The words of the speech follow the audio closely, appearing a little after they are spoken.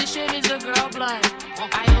This shit is a girl blunt.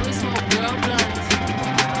 I only smoke girl blunts.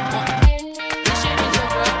 This shit is a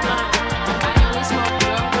girl blunt. I only smoke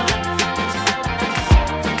girl blunts.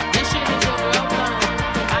 This shit is a girl blunt.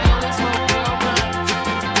 I only smoke girl blunts.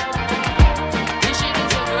 This shit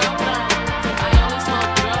is a girl blunt. I only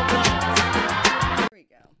smoke girl blunts. There we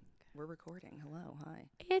go. We're recording. Hello. Hi.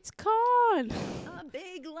 It's corn. A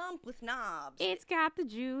big lump with knobs. It's got the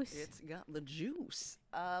juice. It's got the juice.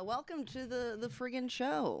 Welcome to the friggin'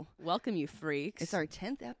 show. Welcome, you freaks. It's our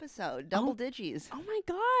 10th episode. Double digits. Oh my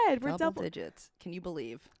God, we're double digits. Can you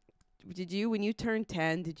believe? Did you, when you turned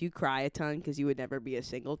 10, did you cry a ton because you would never be a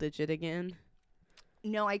single digit again?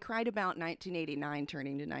 No, I cried about 1989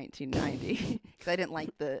 turning to 1990 because I didn't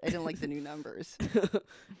like the new numbers.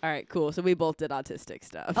 All right, cool. So we both did autistic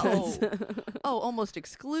stuff. Oh, almost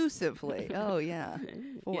exclusively. Oh yeah,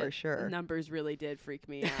 for sure. Numbers really did freak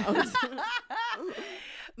me out.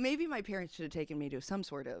 Maybe my parents should have taken me to some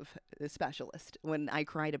sort of specialist when I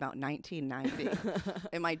cried about 1990.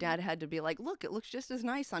 And my dad had to be like, look, it looks just as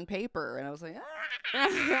nice on paper. And I was like,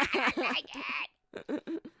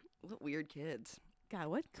 what weird kids. God,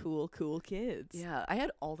 what cool kids. Yeah, I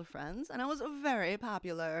had all the friends, and I was very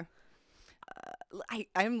popular.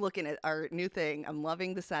 I'm looking at our new thing. I'm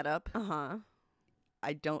loving the setup. Uh-huh.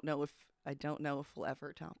 I don't know if we'll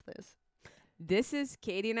ever top this. This is,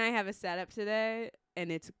 Katie and I have a setup today, and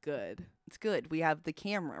it's good. It's good. We have the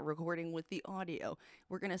camera recording with the audio.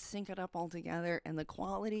 We're going to sync it up all together, and the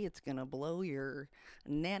quality, it's going to blow your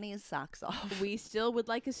nanny's socks off. We still would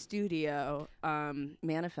like a studio.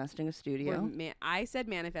 Manifesting a studio. I said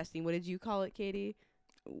manifesting. What did you call it, Katie?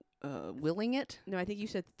 Willing it? No, I think you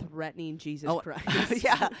said threatening Jesus Christ.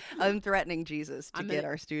 Yeah, I'm threatening Jesus to get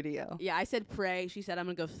our studio. Yeah, I said pray. She said I'm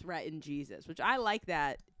going to go threaten Jesus, which I like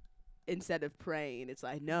that instead of praying. It's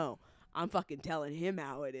like, no, I'm fucking telling him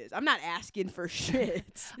how it is. I'm not asking for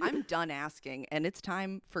shit. I'm done asking, and it's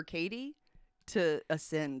time for Katie to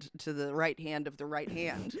ascend to the right hand of the right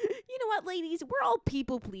hand. You know what, ladies? We're all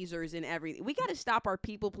people pleasers in everything. We got to stop our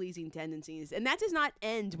people pleasing tendencies, and that does not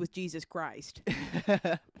end with Jesus Christ.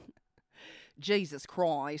 Jesus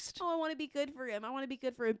Christ. Oh, I want to be good for him. I want to be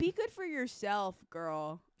good for him. Be good for yourself,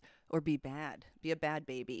 girl. Or be bad. Be a bad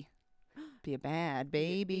baby. Be a bad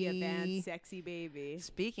baby. Be a bad, sexy baby.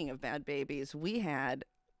 Speaking of bad babies, we had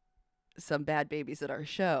some bad babies at our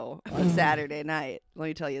show on Saturday night. Let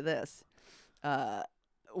me tell you this.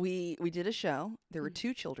 We did a show. There were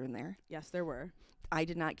 2 children there. Yes, there were. I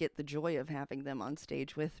did not get the joy of having them on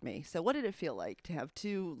stage with me. So what did it feel like to have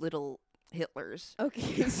 2 little Hitlers?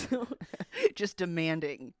 Okay, so just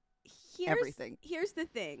demanding everything. Here's the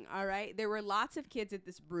thing, all right? There were lots of kids at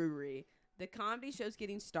this brewery. The comedy show's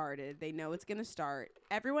getting started. They know it's going to start.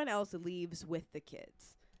 Everyone else leaves with the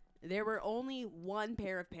kids. There were only 1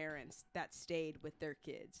 pair of parents that stayed with their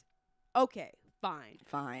kids. Okay,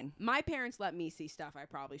 fine. My parents let me see stuff I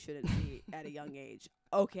probably shouldn't see at a young age.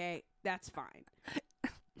 Okay, that's fine.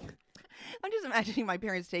 I'm just imagining my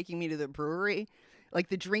parents taking me to the brewery, like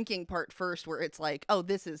the drinking part first, where it's like, oh,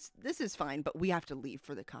 this is fine, but we have to leave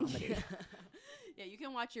for the comedy. Yeah, you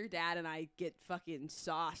can watch your dad and I get fucking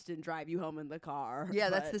sauced and drive you home in the car.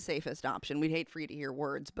 Yeah, that's the safest option. We'd hate for you to hear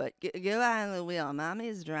words, but get behind the wheel.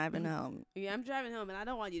 Mommy's driving home. Yeah, I'm driving home, and I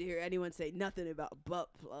don't want you to hear anyone say nothing about butt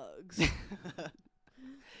plugs.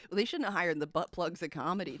 Well, they shouldn't have hired the Butt Plugs of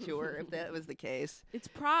Comedy tour if that was the case. It's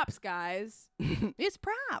props, guys. It's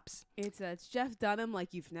props. It's Jeff Dunham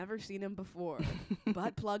like you've never seen him before.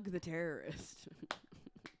 Butt Plug the Terrorist.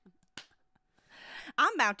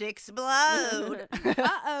 I'm about to explode.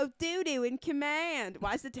 Uh-oh, doo-doo in command.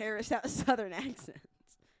 Why is the terrorist have a southern accent?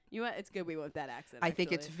 You know what? It's good we went with that accent, I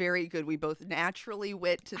think it's very good. We both naturally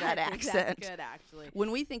went to that accent. That's good, actually.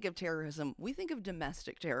 When we think of terrorism, we think of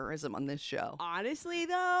domestic terrorism on this show. Honestly,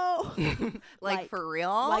 though. like, for real?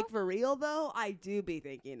 Like, for real, though, I do be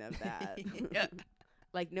thinking of that. Yeah.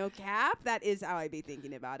 Like, no cap, that is how I be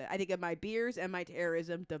thinking about it. I think of my beers and my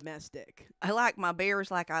terrorism domestic. I like my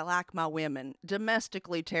beers like I like my women.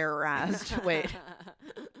 Domestically terrorized.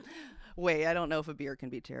 Wait, I don't know if a beer can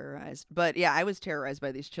be terrorized. But yeah, I was terrorized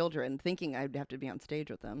by these children, thinking I'd have to be on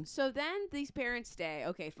stage with them. So then these parents stay.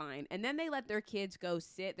 Okay, fine. And then they let their kids go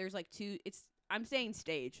sit. There's like 2, I'm saying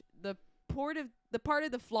stage. The part of the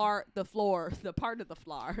floor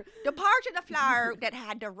that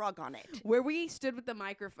had the rug on it. Where we stood with the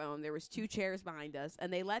microphone, there was 2 chairs behind us,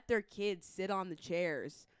 and they let their kids sit on the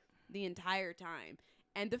chairs the entire time.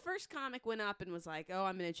 And the first comic went up and was like, oh,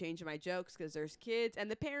 I'm going to change my jokes because there's kids.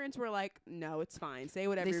 And the parents were like, no, it's fine. Say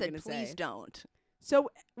whatever you're going to say. They said, please don't.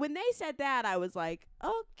 So when they said that, I was like,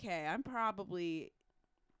 okay, I'm probably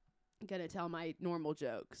gonna tell my normal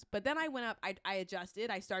jokes. But then I went up, I adjusted.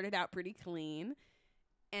 I started out pretty clean,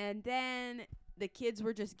 and then the kids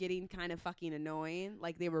were just getting kind of fucking annoying.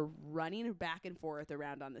 Like they were running back and forth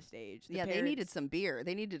around on the stage. Yeah, they needed some beer.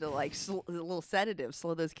 They needed to like a little sedative,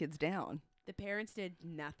 slow those kids down. The parents did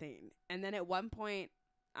nothing. And then at one point,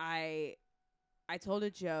 I told a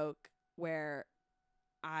joke where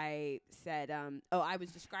I said, I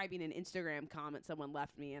was describing an Instagram comment someone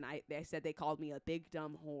left me, and they said they called me a big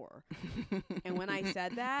dumb whore. And when I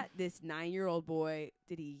said that, this 9-year-old boy,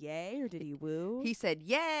 did he yay or did he woo? He said,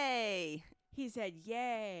 "Yay!" He said,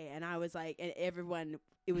 "Yay!" And I was like, and everyone,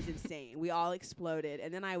 it was insane. We all exploded,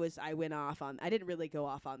 and then I went off on. I didn't really go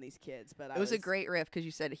off on these kids, but It was a great riff because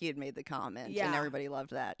you said he had made the comment, and Yeah. everybody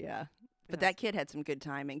loved that. Yeah, but Yeah. that kid had some good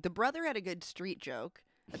timing. The brother had a good street joke.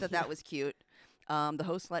 I thought that was cute. The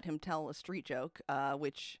host let him tell a street joke,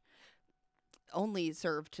 which only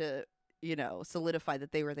served to, solidify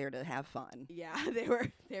that they were there to have fun. Yeah, they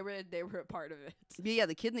were a part of it. But yeah,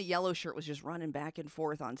 the kid in the yellow shirt was just running back and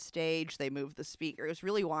forth on stage. They moved the speaker. It was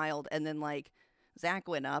really wild. And then like Zach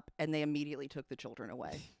went up and they immediately took the children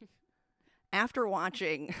away. After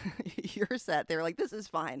watching your set, they were like, "This is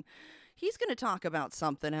fine. He's going to talk about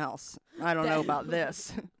something else. I don't know about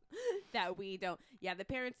this." That we don't. Yeah, the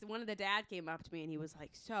parents, one of the dad came up to me and he was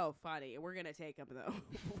like, "So funny. We're going to take him though."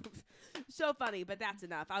 So funny, but that's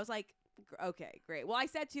enough. I was like, okay, great. Well, I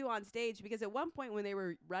said too on stage, because at one point when they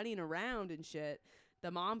were running around and shit,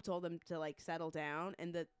 the mom told them to like settle down,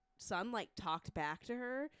 and the son like talked back to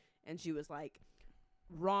her, and she was like,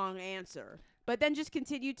 "Wrong answer." But then just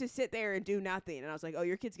continued to sit there and do nothing. And I was like, "Oh,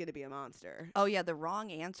 your kid's going to be a monster." Oh, yeah, the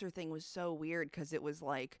wrong answer thing was so weird because it was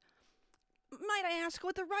like, "Might I ask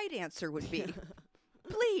what the right answer would be?"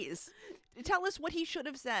 Please tell us what he should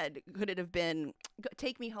have said. Could it have been,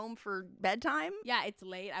 "Take me home for bedtime"? Yeah, it's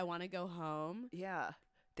late. I want to go home. Yeah.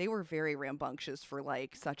 They were very rambunctious for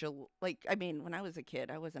like such a, I mean, when I was a kid,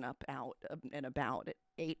 I wasn't out and about at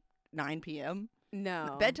 8, 9 p.m.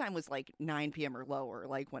 No. Bedtime was like 9 p.m. or lower,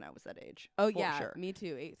 like when I was that age. Oh, For yeah. sure. Me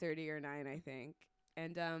too. 8:30 or 9, I think.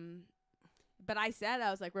 And, but I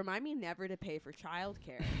was like, remind me never to pay for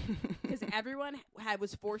childcare. Because everyone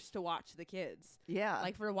was forced to watch the kids. Yeah.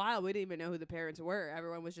 Like for a while, we didn't even know who the parents were.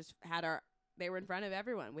 Everyone was just they were in front of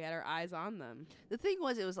everyone. We had our eyes on them. The thing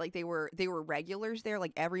was, it was like they were regulars there.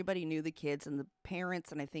 Like everybody knew the kids and the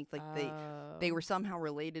parents, and I think like they were somehow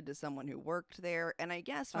related to someone who worked there. And I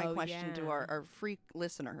guess my question to our freak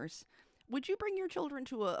listeners: would you bring your children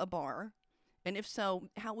to a bar? And if so,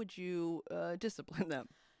 how would you discipline them?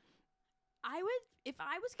 I would, if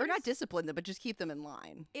I was Or gonna not discipline them, but just keep them in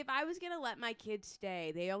line. if I was gonna let my kids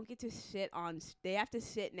stay, they don't get to sit they have to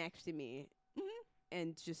sit next to me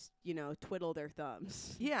and just, twiddle their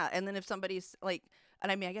thumbs. Yeah, and then if somebody's like,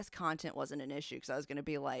 and I mean, I guess content wasn't an issue because I was going to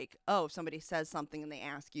be like, oh, if somebody says something and they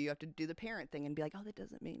ask you, you have to do the parent thing and be like, oh, that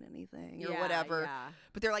doesn't mean anything or whatever. Yeah.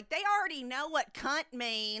 But they're like, they already know what cunt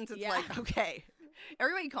means. It's like, okay,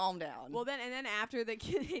 everybody calm down. Well, then after the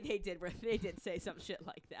kid, they did say some shit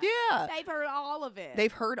like that. Yeah. They've heard all of it.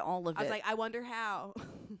 They've heard all of it. I was like, I wonder how.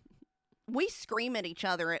 We scream at each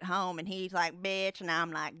other at home, and he's like, bitch, and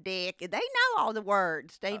I'm like, dick. They know all the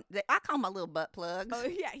words. I call my little butt plugs. Oh,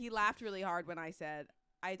 yeah. He laughed really hard when I said,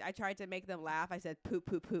 I tried to make them laugh. I said, poop,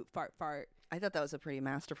 poop, poop, fart, fart. I thought that was a pretty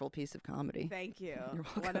masterful piece of comedy. Thank you. You're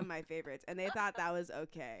welcome. One of my favorites. And they thought that was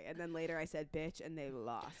okay. And then later I said bitch, and they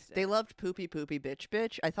lost it. They loved poopy, poopy, bitch,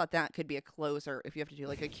 bitch. I thought that could be a closer if you have to do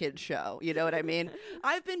like a kid show. You know what I mean?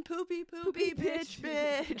 I've been poopy, poopy, bitch,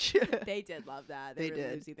 bitch. They did love that. They were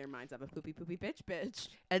did. losing their minds of a poopy, poopy, bitch, bitch.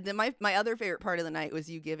 And then my other favorite part of the night was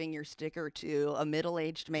you giving your sticker to a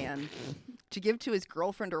middle-aged man to give to his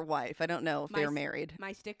girlfriend or wife. I don't know if they're married.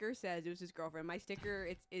 My sticker says, it was his girlfriend. My sticker,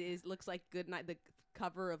 looks like Goodnight, the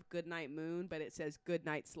cover of Goodnight Moon, but it says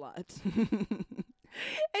Goodnight Slut. And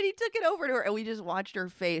he took it over to her, and we just watched her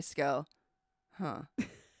face go, huh.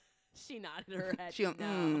 She nodded her head. She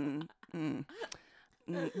went,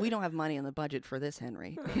 we don't have money in the budget for this,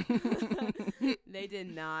 Henry. They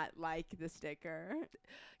did not like the sticker.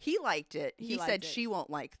 He liked it. He liked said it. she won't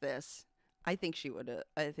like this. I think she would have.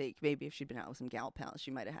 I think maybe if she'd been out with some gal pals, she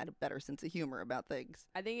might have had a better sense of humor about things.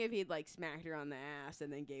 I think if he'd like smacked her on the ass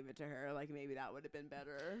and then gave it to her, like maybe that would have been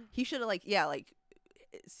better. He should have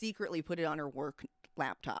secretly put it on her work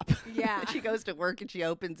laptop. Yeah. She goes to work and she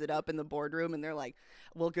opens it up in the boardroom and they're like,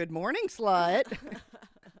 well, good morning, slut.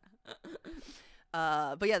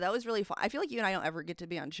 But yeah, that was really fun. I feel like you and I don't ever get to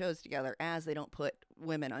be on shows together, as they don't put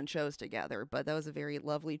women on shows together. But that was a very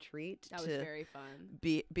lovely treat. That was very fun.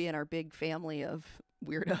 Be in our big family of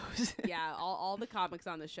weirdos. Yeah, all the comics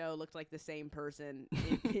on the show looked like the same person.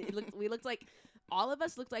 We looked like all of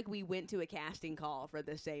us looked like we went to a casting call for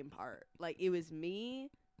the same part. Like, it was me.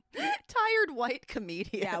 Tired white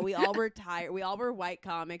comedian. Yeah, we all were tired. We all were white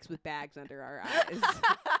comics with bags under our eyes.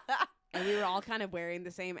 And we were all kind of wearing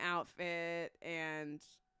the same outfit. And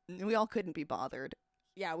we all couldn't be bothered.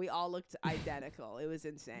 yeah, we all looked identical. It was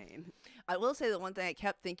insane. I will say the one thing I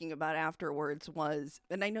kept thinking about afterwards was,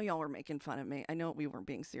 and I know y'all were making fun of me. I know we weren't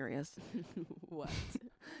being serious. What?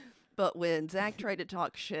 But when Zach tried to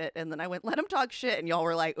talk shit, and then I went, let him talk shit, and y'all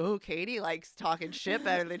were like, oh, Katie likes talking shit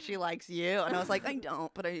better than she likes you. And I was like, I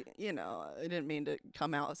don't, but I didn't mean to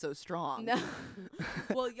come out so strong. No.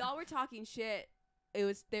 Well, y'all were talking shit. They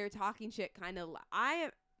were talking shit kind of.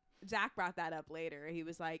 Zach brought that up later. He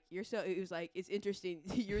was like, it's interesting.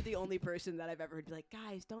 You're the only person that I've ever heard be like,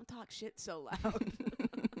 guys, don't talk shit so loud.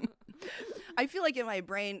 I feel like in my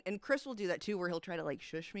brain, and Chris will do that too, where he'll try to like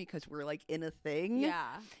shush me because we're like in a thing.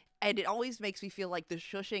 Yeah. And it always makes me feel like the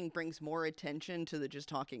shushing brings more attention to the just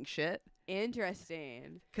talking shit.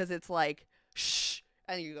 Interesting. Because it's like, shh.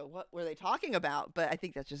 And you go, what were they talking about? But I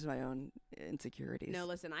think that's just my own insecurities. No,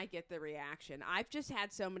 listen, I get the reaction. I've just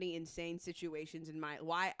had so many insane situations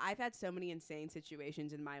I've had so many insane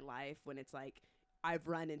situations in my life when it's like, I've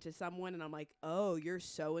run into someone and I'm like, oh, you're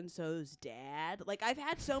so-and-so's dad. Like, I've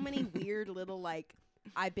had so many weird little, like,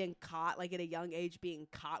 I've been caught, like, at a young age being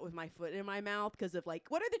caught with my foot in my mouth because of, like,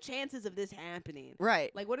 what are the chances of this happening?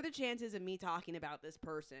 Right. Like, what are the chances of me talking about this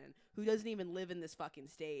person who doesn't even live in this fucking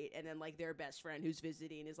state, and then, like, their best friend who's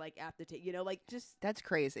visiting is, like, at the like, just... That's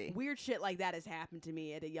crazy. Weird shit like that has happened to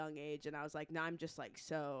me at a young age, and I was like, no, I'm just, like,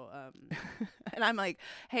 so... And I'm like,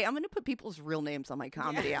 hey, I'm going to put people's real names on my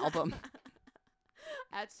comedy album.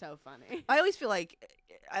 That's so funny. I always feel like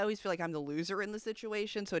I'm the loser in the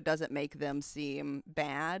situation, so it doesn't make them seem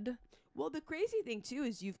bad. Well, the crazy thing, too,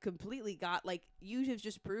 is you've completely got, like, you have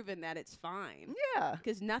just proven that it's fine. Yeah.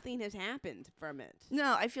 Because nothing has happened from it.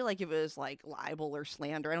 No, I feel like if it was, like, libel or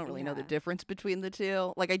slander, I don't really know the Yeah. difference between the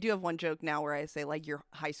two. Like, I do have one joke now where I say, like, your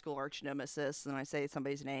high school arch nemesis, and I say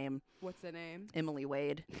somebody's name. What's the name? Emily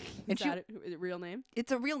Wade. Is that a real name?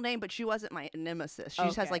 It's a real name, but she wasn't my nemesis. She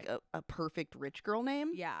just has, like, a perfect rich girl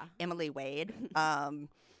name. Yeah. Emily Wade.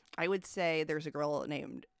 I would say there's a girl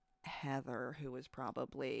named Heather who was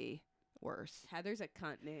probably... worse. Heather's a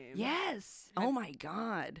cunt name. Yes. Oh my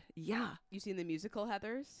God. Yeah. You seen the musical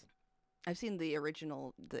Heathers? I've seen the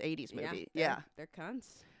original, the 80s movie. Yeah. Yeah. They're cunts.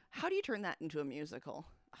 How do you turn that into a musical?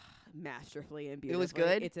 Masterfully and It beautifully. was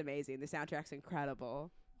good? It's amazing. The soundtrack's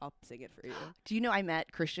incredible. I'll sing it for you. Do you know I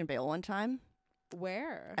met Christian Bale one time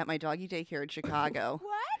Where? at my doggy daycare in Chicago?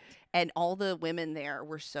 What? And all the women there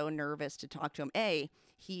were so nervous to talk to him.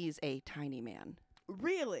 He's a tiny man.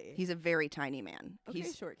 Really? He's a very tiny man. Okay,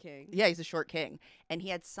 He's short king. Yeah, he's a short king. And he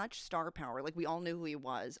had such star power. Like, we all knew who he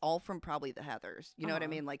was, all from probably the Heathers. You know what I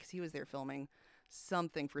mean? Like, 'cause he was there filming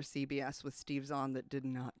something for CBS with Steve Zahn that did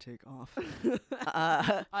not take off.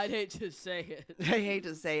 I'd hate to say it. I hate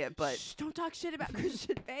to say it, but... Shh, don't talk shit about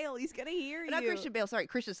Christian Bale. He's going to hear you. Not Christian Bale, sorry,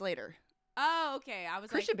 Christian Slater. Oh, okay. I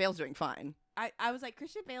was Christian Bale's doing fine. I was like,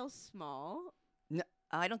 Christian Bale's small. No,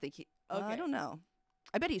 I don't think he... Okay. I don't know.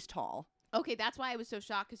 I bet he's tall. Okay, that's why I was so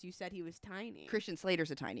shocked because you said he was tiny. Christian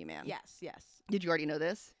Slater's a tiny man. Yes. Did you already know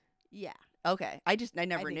this? Yeah. Okay. I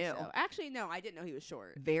never think knew. So. Actually, no, I didn't know he was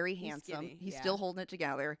short. Very He's handsome. skinny, He's yeah. still holding it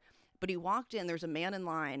together. But he walked in, there's a man in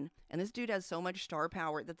line, and this dude has so much star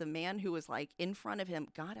power that the man who was like in front of him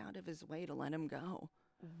got out of his way to let him go.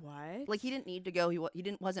 What? Like, he didn't need to go. He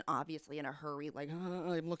wasn't obviously in a hurry, like,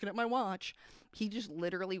 I'm looking at my watch. He just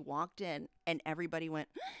literally walked in, and everybody went,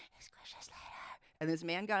 it's Christian Slater. And this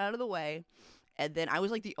man got out of the way. And then I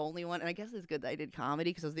was like the only one, and I guess it's good that I did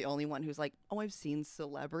comedy because I was the only one who's like, oh, I've seen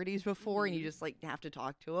celebrities before, and you just like have to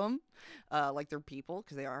talk to them like they're people,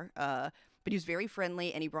 because they are. But he was very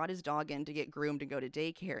friendly, and he brought his dog in to get groomed and go to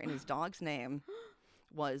daycare, and his dog's name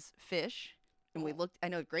was Fish. And we looked, I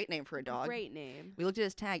know, a great name for a dog. Great name. We looked at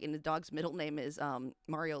his tag, and the dog's middle name is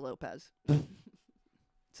Mario Lopez.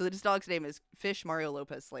 So this dog's name is Fish Mario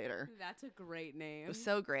Lopez Slater. That's a great name. It was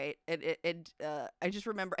so great. I just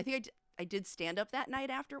remember, I think I did stand up that night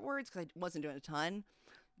afterwards because I wasn't doing a ton,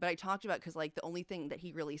 but I talked about, because like the only thing that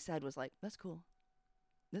he really said was like, that's cool.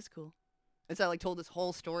 That's cool. And so I like told this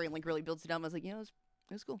whole story and like really built it up. I was like, it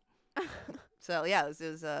was cool. So yeah, it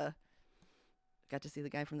was got to see the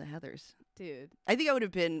guy from the Heathers. Dude. I think I would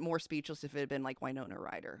have been more speechless if it had been like Winona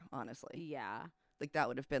Ryder, honestly. Yeah. Like that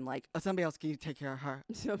would have been like, somebody else, can you take care of her?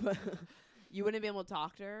 You wouldn't be able to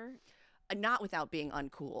talk to her? Not without being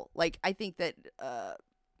uncool. Like, I think that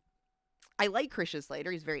I like Christian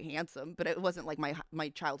Slater. He's very handsome, but it wasn't like my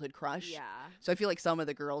childhood crush. Yeah. So I feel like some of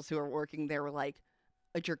the girls who are working there were like,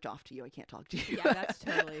 I jerked off to you. I can't talk to you. Yeah, that's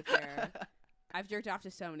totally fair. I've jerked off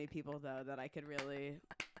to so many people though that I could really,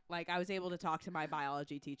 like, I was able to talk to my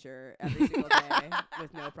biology teacher every single day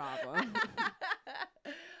with no problem.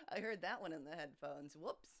 I heard that one in the headphones.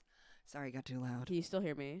 Whoops. Sorry, I got too loud. Can you still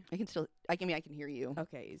hear me? I can hear you.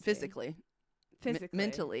 Okay, easy. Physically.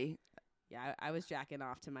 Mentally. Yeah, I was jacking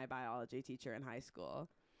off to my biology teacher in high school.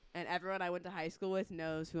 And everyone I went to high school with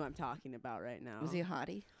knows who I'm talking about right now. Was he a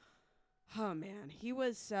hottie? Oh man, he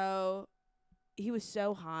was so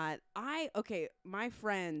hot. My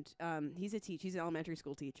friend, he's an elementary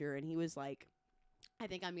school teacher, and he was like, I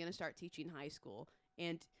think I'm gonna start teaching high school.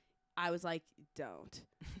 And I was like,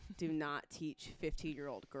 do not teach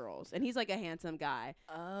 15-year-old girls. And he's like a handsome guy.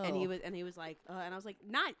 Oh. And he was like, and I was like,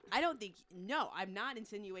 I'm not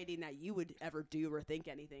insinuating that you would ever do or think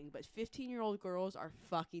anything, but 15-year-old girls are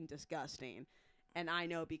fucking disgusting. And I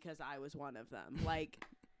know because I was one of them. Like,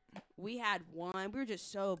 we were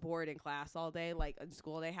just so bored in class all day, like in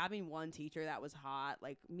school day, having one teacher that was hot.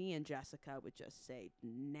 Like, me and Jessica would just say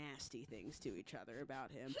nasty things to each other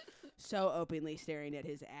about him, so openly staring at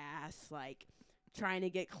his ass, like trying to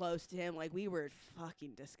get close to him. Like, we were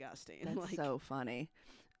fucking disgusting. That's like, so funny.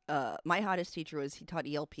 My hottest teacher he taught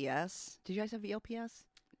ELPS. Did you guys have ELPS?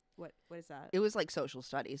 What is that? It was like social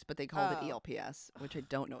studies, but they called it ELPS, which I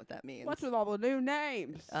don't know what that means. What's with all the new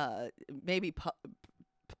names? Maybe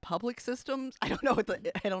public systems. I don't know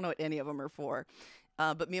what any of them are for.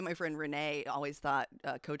 But me and my friend Renee always thought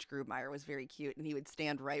Coach Grubmeyer was very cute, and he would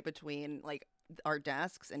stand right between like our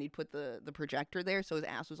desks, and he'd put the projector there, so his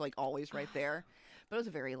ass was like always right there. But it was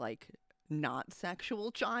a very like not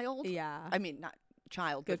sexual child. Yeah. I mean, not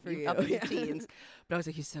child, good but for you. Up in the teens. But I was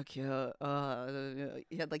like, he's so cute.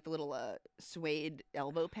 He had like the little suede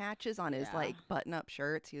elbow patches on his like button-up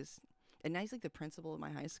shirts. And now he's like the principal of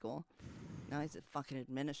my high school. Now he's a fucking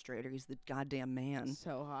administrator. He's the goddamn man.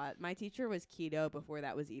 So hot. My teacher was keto before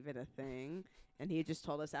that was even a thing. And he just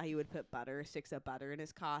told us how he would put sticks of butter in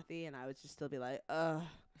his coffee. And I would just still be like, ugh.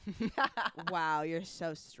 Wow, you're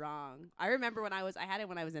so strong. I remember I had it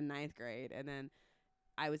when I was in 9th grade. And then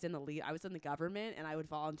I was in the government, and I would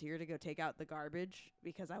volunteer to go take out the garbage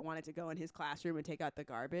because I wanted to go in his classroom and take out the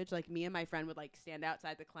garbage. Like, me and my friend would like stand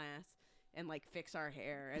outside the class and like fix our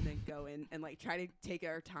hair and then go in and like try to take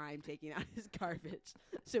our time taking out his garbage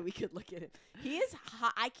so we could look at him. He is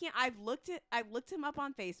hot. I've looked him up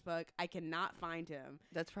on Facebook. I cannot find him.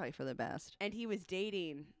 That's probably for the best. And he was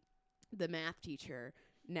dating the math teacher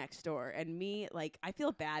next door, and me, like, I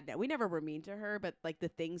feel bad now. We never were mean to her, but like the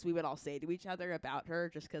things we would all say to each other about her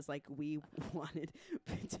just because like we wanted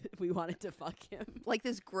to fuck him. Like,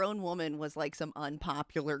 this grown woman was like some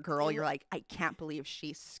unpopular girl. You're like, I can't believe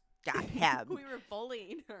she's got him. We were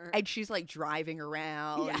bullying her. And she's like driving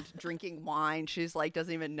around, drinking wine. She's like,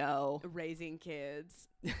 doesn't even know. Raising kids.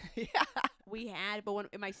 Yeah. But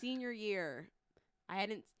in my senior year, I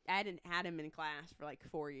hadn't had him in class for like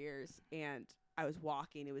 4 years, and I was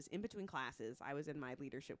walking. It was in between classes. I was in my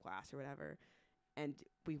leadership class or whatever, and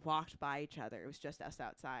we walked by each other. It was just us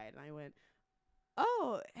outside, and I went,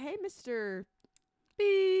 "Oh, hey, Mr.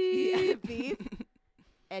 Beep." Yeah, Beep.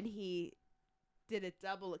 And he did a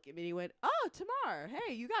double look at me, and he went, "Oh, Tamar,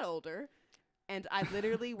 hey, you got older." And I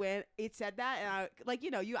literally went, it said that, and I, like,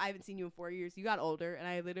 I haven't seen you in 4 years. You got older. And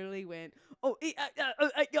I literally went, "Oh, it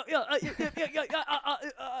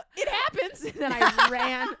happens." And then I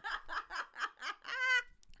ran.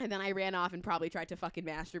 And then I ran off and probably tried to fucking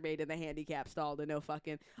masturbate in the handicap stall to no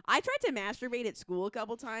fucking. I tried to masturbate at school a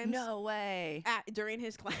couple times. No way. During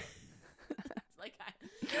his class. It's like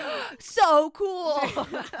so cool.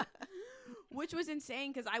 Which was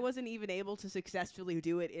insane because I wasn't even able to successfully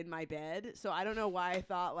do it in my bed. So I don't know why I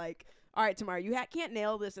thought like, all right, Tamara, you can't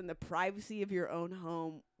nail this in the privacy of your own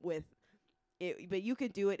home with it, but you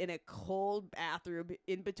could do it in a cold bathroom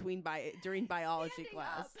in between during biology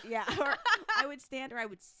class. Yeah, or I would stand or I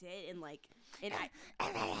would sit and like, and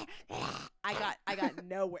I got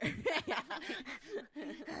nowhere.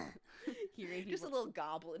 Hearing Just a little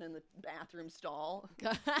goblin in the bathroom stall.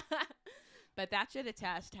 But that should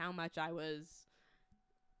attest how much I was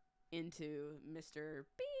into Mr.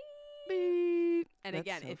 Beep. And That's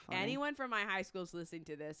again, so if funny. anyone from my high school is listening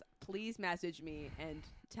to this, please message me and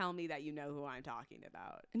tell me that you know who I'm talking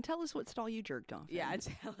about. And tell us what stall you jerked off Yeah, in. and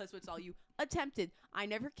tell us what's all you attempted. I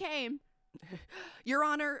never came. Your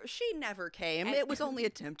Honor, she never came. And- It was only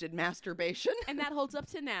attempted masturbation. And that holds up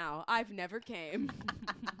to now. I've never came.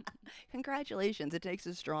 Congratulations. It takes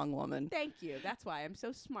a strong woman. Thank you. That's why I'm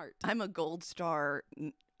so smart. I'm a gold star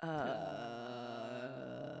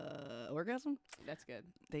orgasm. That's good.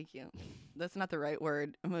 Thank you. That's not the right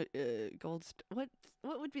word. I'm a gold what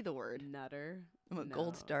would be the word? Nutter. I'm a No.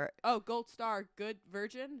 gold star. Oh, gold star. Good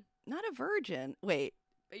virgin. Not a virgin. Wait,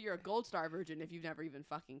 You're a gold star virgin if you've never even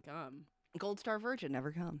fucking come. gold star virgin,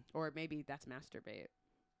 never come. Or maybe that's masturbate.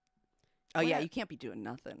 Oh, yeah, you can't be doing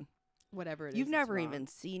nothing. Whatever it is. You've it's never wrong. even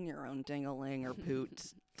seen your own ding-a-ling or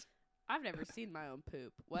poots. I've never seen my own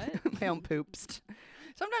poop. What? My own poops.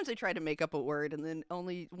 Sometimes I try to make up a word and then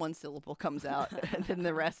only one syllable comes out and then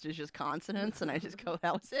the rest is just consonants and I just go,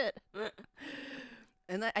 that was it.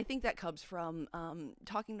 And I think that comes from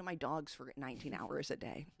talking to my dogs for 19 hours a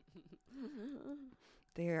day.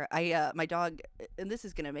 My dog, and this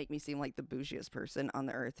is going to make me seem like the bougiest person on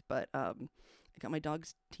the earth, but I got my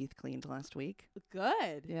dog's teeth cleaned last week.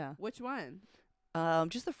 Good. Yeah. Which one?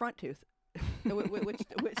 Just the front tooth.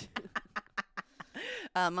 Which?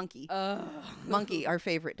 Monkey. Monkey, our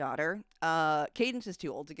favorite daughter. Cadence is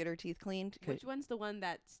too old to get her teeth cleaned. Which one's the one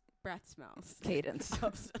that breath smells? Cadence.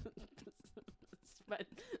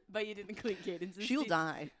 But you didn't clean Cadence's She'll teeth.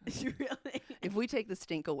 die. Really? If we take the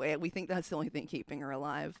stink away, we think that's the only thing keeping her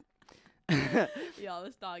alive. Y'all,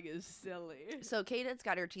 this dog is silly. So Cadence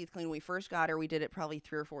got her teeth cleaned. When we first got her, we did it probably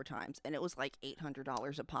 3 or 4 times, and it was like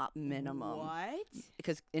 $800 a pop minimum. What?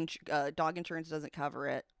 Because dog insurance doesn't cover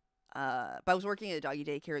it. But I was working at a doggy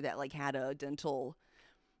daycare that like had a dental,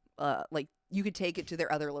 like you could take it to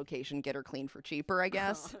their other location, get her cleaned for cheaper, I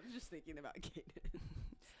guess. I'm just thinking about Cadence.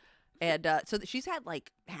 And so she's had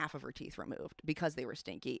like half of her teeth removed because they were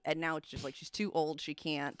stinky, and now it's just like she's too old. She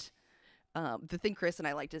can't. The thing Chris and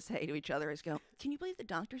I like to say to each other is, "Go, can you believe the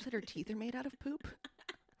doctor said her teeth are made out of poop?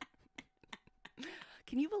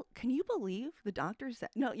 Can you believe the doctor said?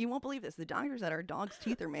 No, you won't believe this. The doctor said our dog's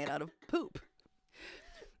teeth are made out of poop.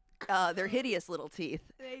 They're hideous little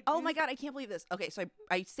teeth. Oh my God, I can't believe this. Okay, so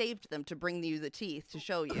I saved them to bring you the teeth to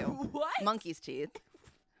show you. What? Monkey's teeth.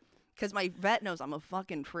 Because my vet knows I'm a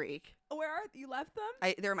fucking freak. Where are you? Left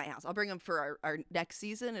them? They're in my house. I'll bring them for our next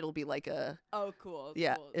season. It'll be like a... Oh, cool.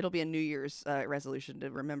 Yeah, Cool. it'll be a New Year's resolution to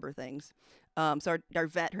remember things. So our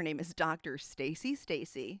vet, her name is Dr. Stacy. Shut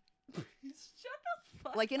the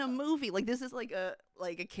fuck Like in a movie. Like this is like a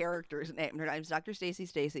character's name. Her name's Dr. Stacy.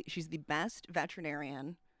 She's the best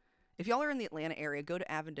veterinarian. If y'all are in the Atlanta area, go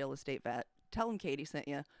to Avondale Estate Vet. Tell them Katie sent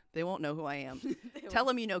you. They won't know who I am. Tell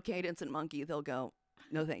them you know Cadence and Monkey. They'll go,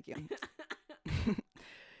 no, thank you.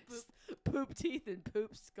 Poop teeth and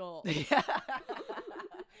poop skull. Yeah.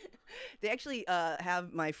 They actually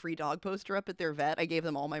have my free dog poster up at their vet. I gave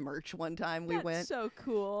them all my merch one time we went. So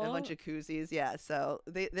cool. A bunch of koozies. Yeah. So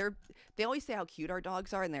they always say how cute our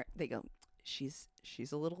dogs are, and they go, she's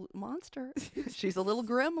a little monster. She's a little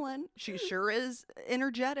gremlin. She sure is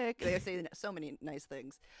energetic. They say so many nice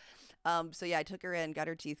things. So yeah, I took her in, got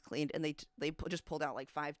her teeth cleaned, and they just pulled out like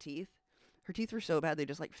 5 teeth. Her teeth were so bad they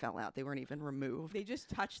just like fell out. They weren't even removed. They just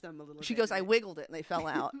touched them a little bit. She goes, I wiggled it and they fell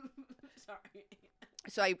out. Sorry.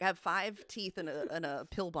 So I have 5 teeth in a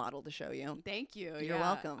pill bottle to show you. Thank you. You're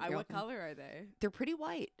welcome. You're What welcome. color are they? They're pretty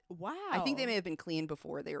white. Wow. I think they may have been cleaned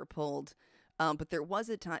before they were pulled. But there was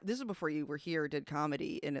a time, this was before you were here, did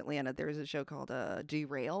comedy in Atlanta. There was a show called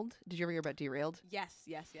Derailed. Did you ever hear about Derailed? Yes.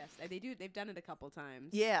 They've done it a couple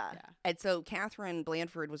times. Yeah. And so Catherine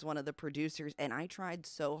Blandford was one of the producers, and I tried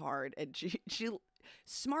so hard, and she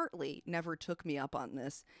smartly never took me up on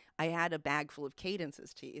this. I had a bag full of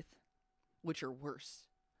Cadence's teeth, which are worse.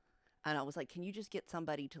 And I was like, can you just get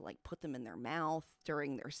somebody to like put them in their mouth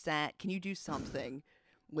during their set? Can you do something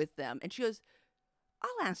with them? And she goes,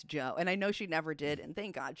 I'll ask Joe. And I know she never did, and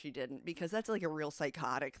thank God she didn't, because that's like a real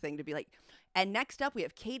psychotic thing to be like. And next up, we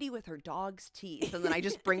have Katie with her dog's teeth, and then I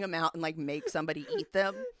just bring them out and like make somebody eat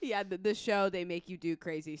them. Yeah, the show, they make you do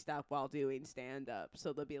crazy stuff while doing stand-up.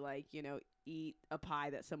 So they'll be like, eat a pie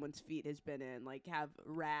that someone's feet has been in, like have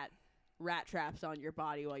rat traps on your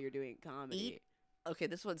body while you're doing comedy. Okay,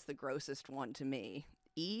 this one's the grossest one to me.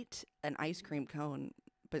 Eat an ice cream cone,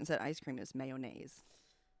 but instead of ice cream is mayonnaise.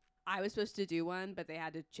 I was supposed to do one, but they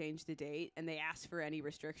had to change the date, and they asked for any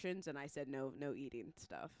restrictions, and I said no eating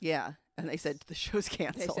stuff. Yeah, and they said the show's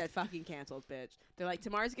canceled. They said fucking canceled, bitch. They're like,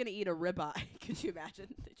 Tamar's gonna eat a ribeye. Could you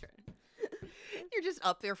imagine? You're just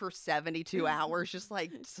up there for 72 hours, just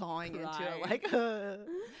like sawing into it, like.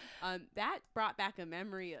 That brought back a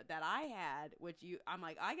memory that I had, I'm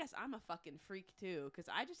like, I guess I'm a fucking freak too, because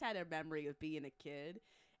I just had a memory of being a kid,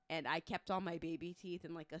 and I kept all my baby teeth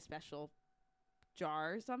in like a special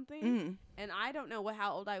jar or something, and I don't know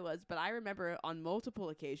how old I was, but I remember on multiple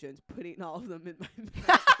occasions putting all of them in my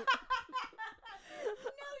mouth.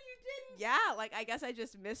 Yeah, like I guess I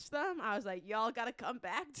just missed them. I was like, y'all gotta come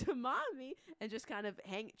back to mommy, and just kind of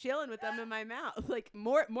chilling with them in my mouth. Like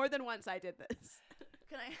more than once I did this.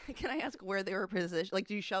 Can I ask where they were positioned? Like,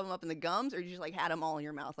 do you shove them up in the gums, or you just like had them all in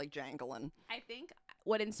your mouth, like jangling? I think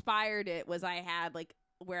what inspired it was I had like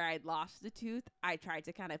where I'd lost the tooth, I tried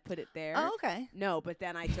to kind of put it there. Oh, okay. No, but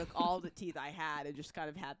then I took all the teeth I had and just kind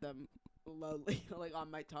of had them lowly, like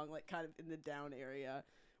on my tongue, like kind of in the down area,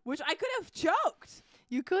 which I could have choked.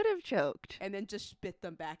 You could have choked. And then just spit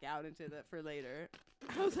them back out into the for later.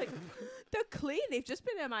 I was like, they're clean. They've just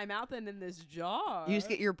been in my mouth and in this jar. You just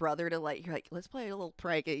get your brother to you're like, let's play a little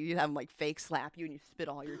prank. You have him fake slap you and you spit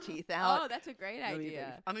all your teeth out. Oh, that's a great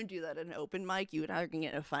idea. I'm going to do that at an open mic. You and I are going to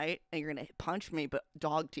get in a fight and you're going to punch me, but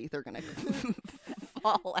dog teeth are going to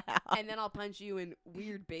fall out. And then I'll punch you and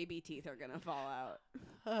weird baby teeth are going to fall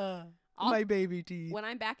out. My baby teeth. When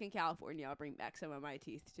I'm back in California, I'll bring back some of my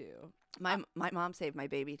teeth too. My mom saved my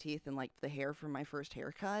baby teeth and the hair from my first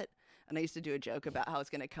haircut. And I used to do a joke about how I was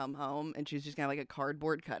going to come home and she was just going to have a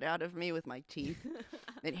cardboard cutout of me with my teeth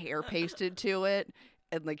and hair pasted to it.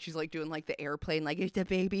 And she's doing the airplane, is the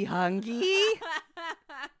baby hungry?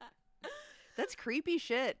 That's creepy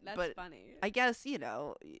shit. That's funny. I guess,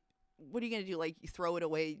 what are you going to do? You throw it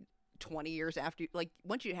away 20 years after,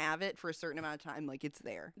 once you have it for a certain amount of time, it's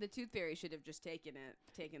there. The tooth fairy should have just taken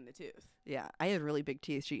the tooth. Yeah, I had really big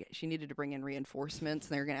teeth. She needed to bring in reinforcements,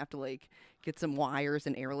 and they were gonna have to get some wires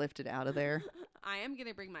and airlift it out of there. I am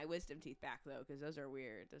gonna bring my wisdom teeth back though, because those are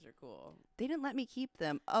weird. Those are cool. They didn't let me keep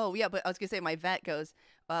them. Oh yeah, but I was gonna say my vet goes,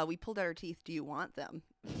 we pulled out our teeth. Do you want them?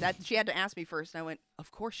 That she had to ask me first, and I went, of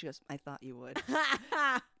course. She goes, I thought you would.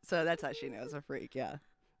 So that's how she knows. A freak. Yeah.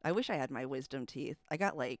 I wish I had my wisdom teeth. I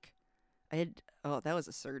got that was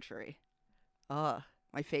a surgery.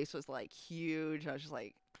 My face was huge. I was just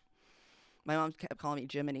my mom kept calling me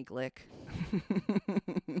Jiminy Glick.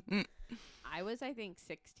 I was, I think,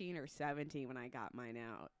 16 or 17 when I got mine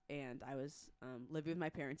out. And I was living with my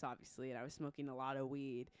parents, obviously, and I was smoking a lot of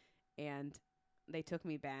weed. And they took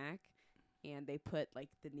me back, and they put,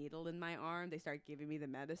 the needle in my arm. They started giving me the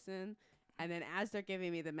medicine. And then as they're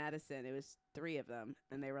giving me the medicine, it was 3 of them.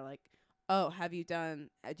 And they were like, oh, do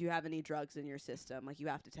you have any drugs in your system? You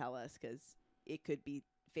have to tell us because it could be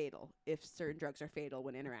fatal if certain drugs are fatal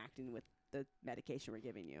when interacting with the medication we're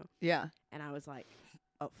giving you. Yeah. And I was like,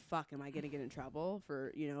 oh, fuck, am I going to get in trouble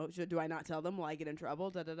for, do I not tell them? Will I get in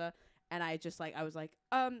trouble? Da, da, da. And I was like,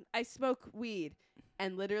 I smoke weed.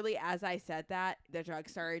 And literally as I said that, the drug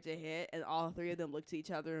started to hit and all 3 of them looked at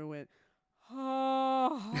each other and went,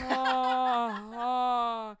 ha, ha,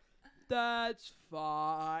 ha. That's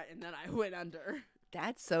fine. And then I went under.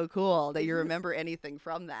 That's so cool that you remember anything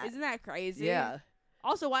from that. Isn't that crazy? Yeah.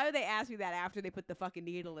 Also, why would they ask me that after they put the fucking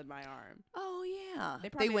needle in my arm? Oh, yeah.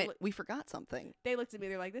 They went, we forgot something. They looked at me.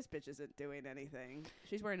 They're like, this bitch isn't doing anything.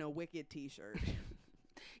 She's wearing a Wicked t-shirt.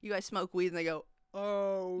 You guys smoke weed and they go,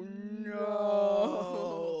 oh,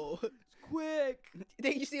 no. Quick.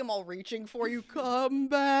 Then you see them all reaching for you. Come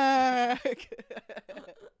back.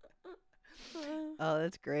 Oh,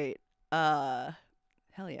 that's great. Hell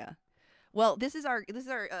yeah. Well, this is our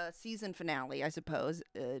season finale, I suppose,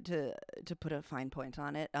 to put a fine point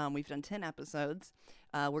on it. We've done 10 episodes.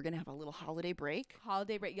 We're gonna have a little holiday break.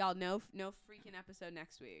 Y'all. No freaking episode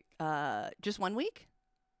next week. Just 1 week?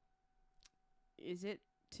 Is it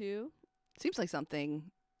 2? Seems like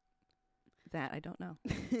something that I don't know.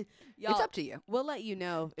 Y'all, it's up to you. We'll let you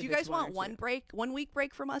know. Do you guys want 1 week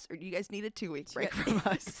break from us, or do you guys need a 2-week break from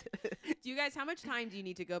us? Do you guys, how much time do you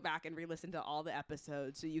need to go back and re-listen to all the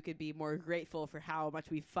episodes so you could be more grateful for how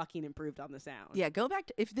much we fucking improved on the sound? Yeah, go back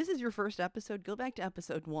to, if this is your first episode, go back to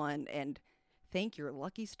episode 1 and thank your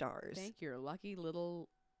lucky stars. Thank your lucky little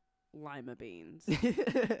lima beans.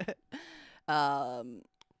 So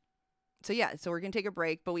we're gonna take a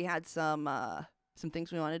break, but we had some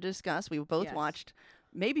things we wanted to discuss. We both watched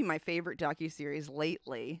maybe my favorite docuseries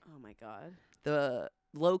lately. Oh my god, the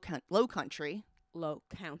Low Country. Low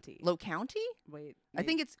County. Low County? Wait. I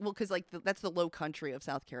think it's, because that's the Low Country of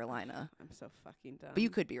South Carolina. I'm so fucking dumb. But you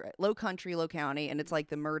could be right. Low Country, Low County, and it's the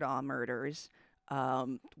Murdaugh murders,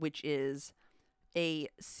 which is a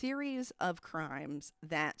series of crimes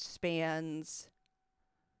that spans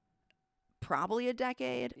probably a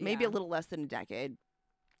decade, maybe a little less than a decade.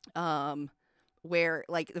 Where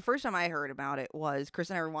the first time I heard about it was Chris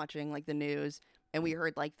and I were watching the news, and we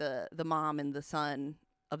heard the mom and the son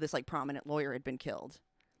of this prominent lawyer had been killed.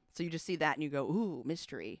 So you just see that and you go, ooh,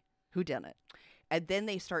 mystery. Who done it? And then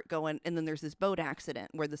they start going, and then there's this boat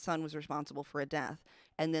accident where the son was responsible for a death.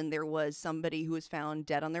 And then there was somebody who was found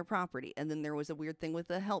dead on their property. And then there was a weird thing with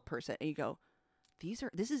the help person. And you go,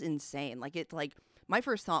 this is insane. My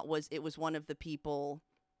first thought was it was one of the people,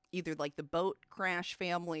 either the boat crash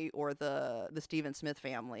family or the Stephen Smith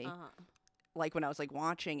family. When I was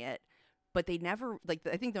watching it. But they never,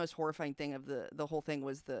 I think the most horrifying thing of the whole thing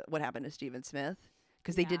was what happened to Stephen Smith.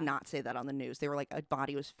 because they did not say that on the news. They were like, a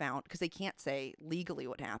body was found, because they can't say legally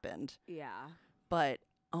what happened. Yeah. But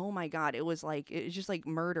oh my God, it was just like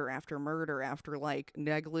murder after like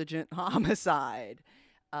negligent homicide.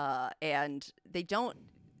 And they don't,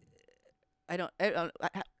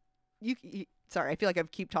 you sorry, I feel like I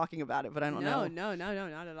keep talking about it, but I don't know. No,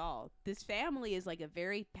 not at all. This family is like a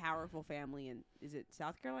very powerful family in, is it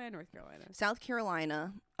South Carolina, North Carolina? South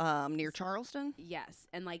Carolina, near Charleston. Yes,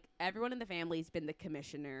 and like everyone in the family's been the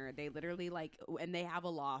commissioner. They literally and they have a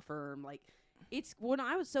law firm. Like, it's when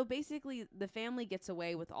I was so basically the family gets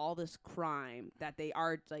away with all this crime that they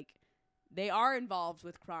are involved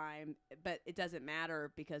with crime, but it doesn't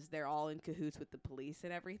matter because they're all in cahoots with the police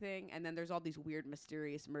and everything. And then there's all these weird,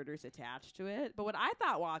 mysterious murders attached to it. But what I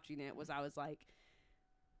thought watching it was, I was like,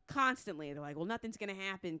 constantly, they're like, well, nothing's going to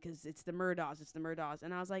happen because it's the Murdaughs.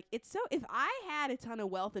 And I was like, if I had a ton of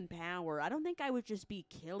wealth and power, I don't think I would just be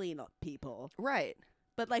killing people. Right.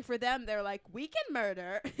 But, like, for them, they're like, we can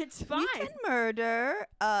murder. It's fine. We can murder.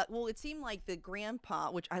 Well, it seemed like the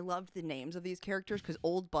grandpa, which I loved the names of these characters, because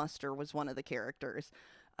Old Buster was one of the characters.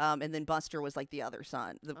 And then Buster was, like, the other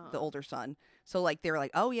son, the older son. So, like, they were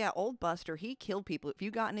like, oh, yeah, Old Buster, he killed people. If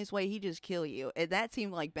you got in his way, he'd just kill you. And that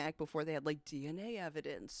seemed like back before they had, like, DNA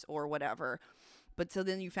evidence or whatever. But so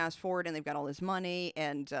then you fast forward, and they've got all this money.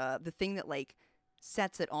 And the thing that, like,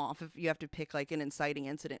 sets it off, if you have to pick, like, an inciting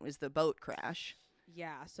incident, was the boat crash.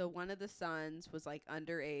 Yeah, so one of the sons was like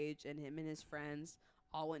underage, and him and his friends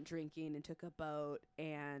all went drinking and took a boat,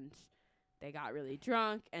 and they got really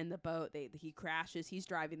drunk, and the boat, he crashes. He's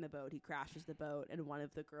driving the boat. He crashes the boat, and one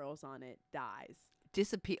of the girls on it dies.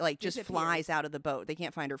 Just flies out of the boat. They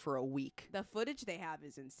can't find her for a week. The footage they have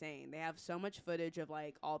is insane. They have so much footage of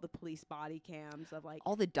like all the police body cams of like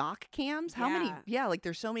all the dock cams. How many? Yeah, like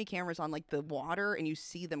there's so many cameras on like the water, and you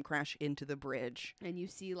see them crash into the bridge. And you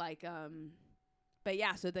see like But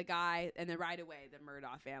yeah, so the guy, and then right away, the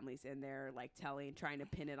Murdaugh family's in there, like trying to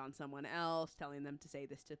pin it on someone else, telling them to say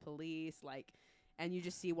this to police, like, and you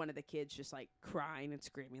just see one of the kids just like crying and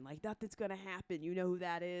screaming, like, nothing's gonna happen. You know who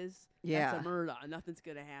that is? Yeah, that's a Murdaugh. Nothing's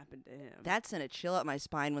gonna happen to him. That sent a chill up my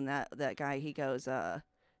spine when that guy, he goes,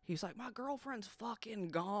 he's like, my girlfriend's fucking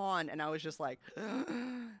gone, and I was just like,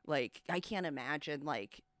 like, I can't imagine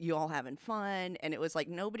like you all having fun, and it was like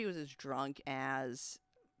nobody was as drunk as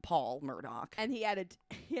Paul Murdaugh. And he had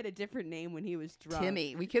a different name when he was drunk.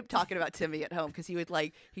 Timmy. We kept talking about Timmy at home because they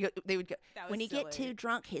would go, when he silly. get too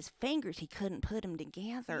drunk, his fingers, he couldn't put them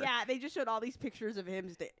together. Yeah, they just showed all these pictures of him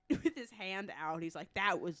with his hand out. He's like,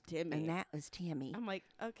 that was Timmy. And that was Timmy. I'm like,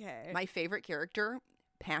 okay. My favorite character,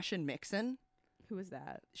 Passion Mixon. Who was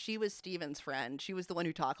that? She was Steven's friend. She was the one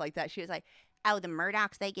who talked like that. She was like, oh, the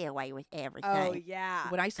Murdaughs, they get away with everything. Oh, yeah.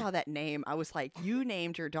 When I saw that name, I was like, you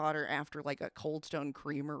named your daughter after like a Cold Stone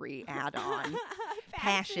Creamery add-on.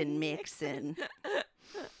 Passion Mixin.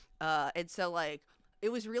 And so like,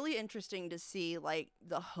 it was really interesting to see like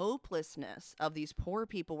the hopelessness of these poor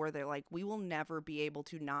people where they're like, we will never be able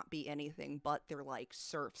to not be anything but they're like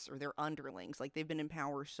serfs or they're underlings. Like they've been in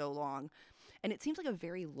power so long. And it seems like a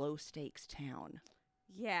very low stakes town.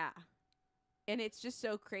 Yeah. And it's just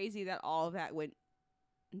so crazy that all of that went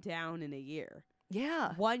down in a year.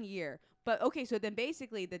 Yeah. 1 year. But okay, so then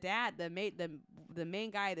basically the dad, the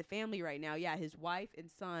main guy of the family right now, yeah, his wife and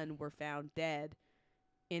son were found dead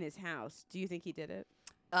in his house. Do you think he did it?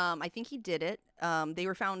 I think he did it. They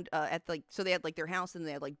were found at like, so they had like their house and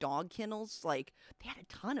they had like dog kennels. Like they had a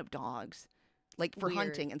ton of dogs. Like for Weird.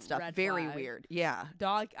 hunting and stuff. Red Very flag. weird. Yeah.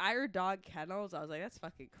 I heard dog kennels. I was like, that's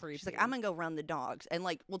fucking creepy. She's like, I'm going to go run the dogs. And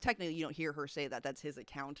like, well, technically you don't hear her say that. That's his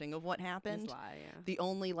accounting of what happened. His lie, yeah. The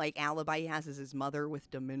only like alibi he has is his mother with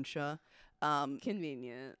dementia.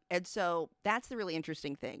 Convenient. And so that's the really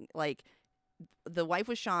interesting thing. Like the wife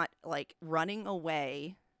was shot like running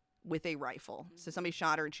away with a rifle. Mm-hmm. So somebody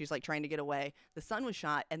shot her and she's like trying to get away. The son was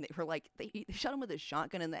shot and they shot him with a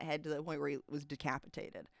shotgun in the head to the point where he was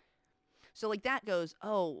decapitated. So like that goes,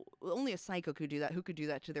 oh, only a psycho could do that. Who could do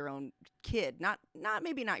that to their own kid?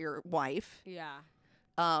 Maybe not your wife. Yeah.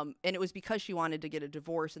 And it was because she wanted to get a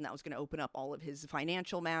divorce and that was going to open up all of his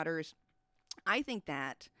financial matters. I think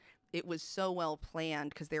that it was so well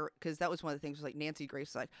planned because that was one of the things was like Nancy Grace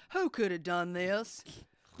was like, who could have done this?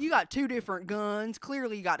 You got two different guns.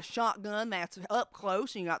 Clearly you got a shotgun that's up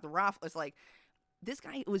close and you got the rifle. It's like this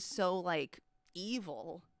guy was so like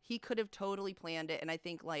evil. He could have totally planned it. And I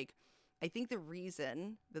think the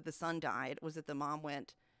reason that the son died was that the mom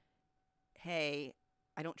went, hey,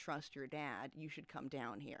 I don't trust your dad. You should come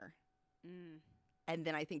down here. Mm. And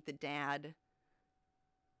then I think the dad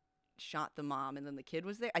shot the mom and then the kid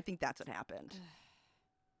was there. I think that's what happened.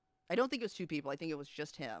 I don't think it was 2 people. I think it was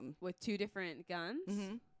just him. With 2 different guns?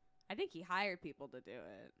 Mm-hmm. I think he hired people to do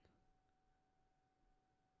it.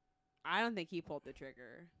 I don't think he pulled the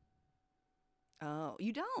trigger. Oh,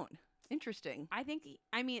 you don't? Interesting. I think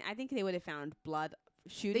they would have found blood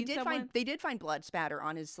shooting someone. They did find blood spatter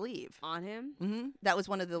on his sleeve. On him? Mm-hmm. That was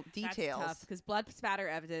one of the details. That's tough, because blood spatter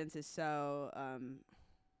evidence is so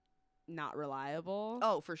not reliable.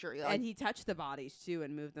 Oh, for sure. Yeah. And he touched the bodies too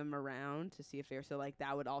and moved them around to see if they're so like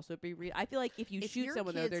that would also be real. I feel like if you shoot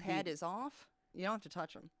someone, though, their head is off, you don't have to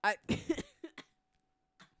touch him.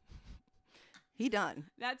 He done.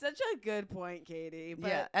 That's such a good point, Katie. But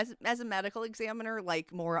yeah, as a medical examiner,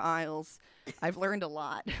 like Maura Isles, I've learned a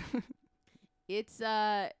lot. It's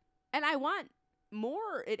and I want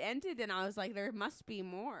more. It ended, and I was like, there must be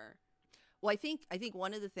more. Well, I think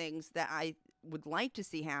one of the things that I would like to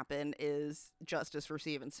see happen is justice for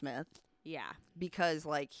Stephen Smith. Yeah, because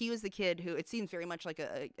like he was the kid who it seems very much like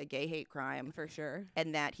a gay hate crime for sure,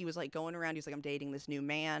 and that he was like going around. He's like, I'm dating this new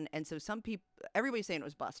man, and so everybody's saying it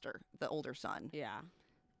was Buster, the older son. Yeah,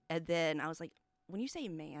 and then I was like, when you say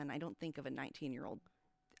man, I don't think of a 19-year-old.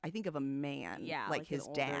 I think of a man. Yeah, like his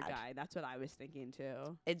an dad. Older guy. That's what I was thinking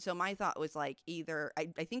too. And so my thought was like either I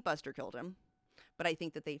think Buster killed him, but I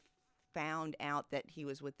think that they found out that he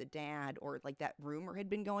was with the dad, or like that rumor had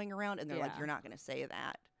been going around, and they're like, you're not going to say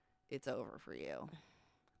that. It's over for you.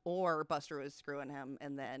 Or Buster was screwing him,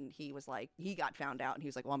 and then he was like, he got found out, and he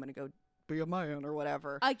was like, well, I'm going to go be a man or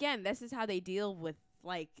whatever. Again, this is how they deal with,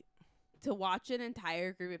 like, to watch an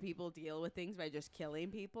entire group of people deal with things by just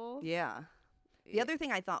killing people. Yeah. The other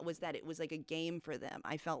thing I thought was that it was like a game for them.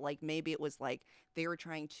 I felt like maybe it was like they were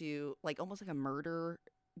trying to, like, almost like a murder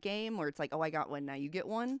game where it's like, oh, I got one, now you get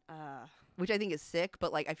one. Which I think is sick,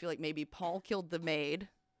 but, like, I feel like maybe Paul killed the maid.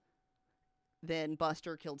 Then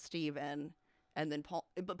Buster killed Steven, and then Paul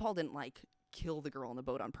didn't like kill the girl on the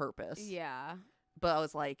boat on purpose. Yeah. But I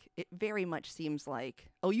was like, it very much seems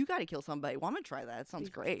like, oh, you got to kill somebody. Well, I'm going to try that. It sounds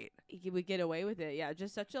great. He would get away with it. Yeah.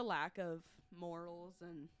 Just such a lack of morals,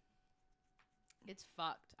 and it's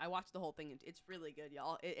fucked. I watched the whole thing. It's really good,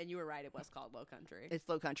 y'all. And you were right. It was called Low Country. It's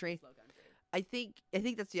Low Country. It's Low Country. I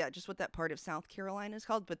think that's just what that part of South Carolina is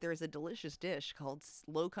called. But there's a delicious dish called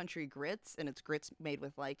Low Country grits, and it's grits made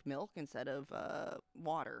with like milk instead of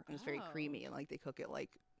water, and it's very creamy, and like they cook it like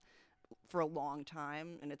for a long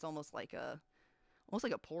time, and it's almost like a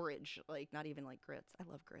porridge, like not even like grits. I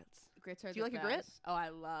love grits. Grits are. Do you like best. a grit? Oh, I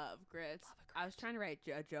love grits. I was trying to write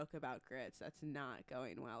a joke about grits. That's not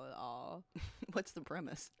going well at all. What's the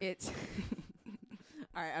premise? It's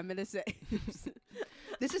all right. I'm gonna say.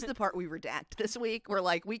 This is the part we redact this week. We're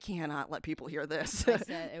like, we cannot let people hear this. I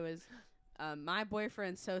said it was my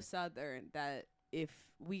boyfriend's so Southern that if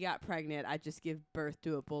we got pregnant, I'd just give birth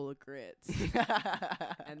to a bowl of grits.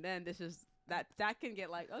 And then this is that can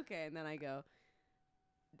get like, okay. And then I go,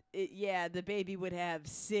 the baby would have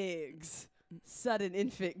SIGS, sudden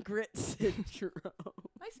infant grit syndrome.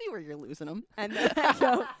 I see where you're losing them. And then I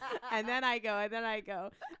go, and then I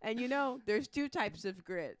go. And you know, there's 2 types of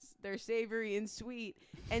grits. They're savory and sweet.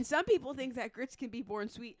 And some people think that grits can be born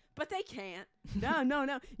sweet, but they can't.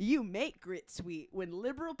 No. You make grit sweet when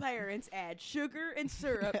liberal parents add sugar and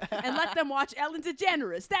syrup and let them watch Ellen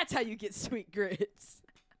DeGeneres. That's how you get sweet grits.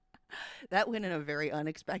 That went in a very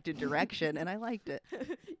unexpected direction, and I liked it.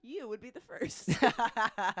 You would be the first.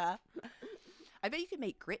 I bet you could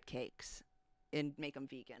make grit cakes and make them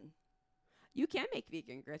vegan. You can make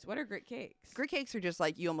vegan grits. What are grit cakes? Grit cakes are just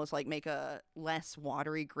like you almost like make a less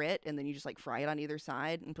watery grit, and then you just like fry it on either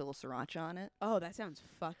side and put a little sriracha on it. Oh, that sounds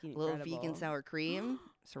fucking incredible. incredible. Vegan sour cream,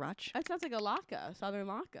 sriracha. That sounds like a latke, southern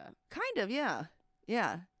latke. Kind of, yeah.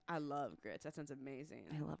 Yeah. I love grits. That sounds amazing.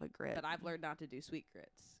 I love a grit. But I've learned not to do sweet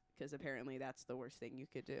grits because apparently that's the worst thing you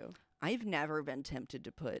could do. I've never been tempted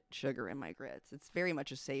to put sugar in my grits. It's very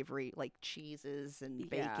much a savory, like cheeses and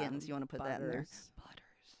bacons. You want to put that in there.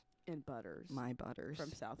 And Butters. My Butters.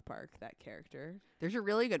 From South Park, that character. There's a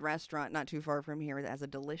really good restaurant not too far from here that has a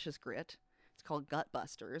delicious grit. It's called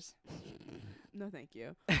Gutbusters. No, thank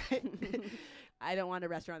you. I don't want a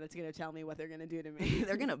restaurant that's going to tell me what they're going to do to me.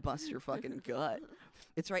 They're going to bust your fucking gut.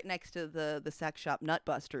 It's right next to the sex shop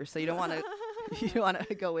Nutbusters, so you don't want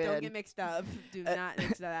to go in. Don't get mixed up. Do not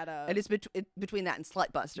mix that up. And it's between that and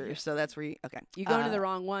Slutbusters, yeah. So that's where you go into the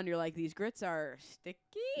wrong one. You're like, these grits are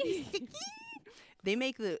sticky. They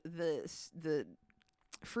make the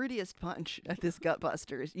fruitiest punch at this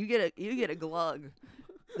Gutbusters. You get a glug.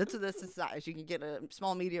 That's the size. You can get a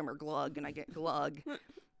small, medium, or glug, and I get glug.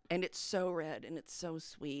 And it's so red and it's so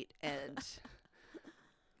sweet, and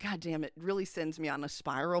God damn, it really sends me on a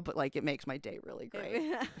spiral, but like it makes my day really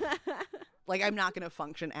great. Like, I'm not going to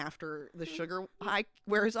function after the sugar high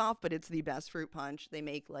wears off, but it's the best fruit punch. They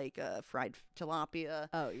make, like, fried tilapia.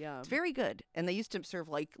 Oh, yeah. It's very good. And they used to serve,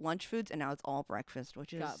 like, lunch foods, and now it's all breakfast,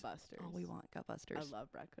 which is Gutbusters. all we want. Gutbusters. I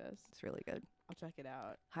love breakfast. It's really good. I'll check it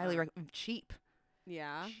out. Highly recommend. Cheap.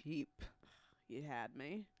 Yeah. Cheap. You had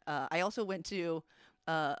me. I also went to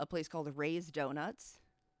a place called Ray's Donuts.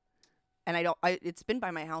 And it's been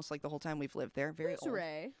by my house, like, the whole time we've lived there. Very Who's old.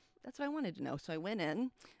 Ray? That's what I wanted to know. So I went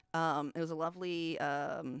in. It was a lovely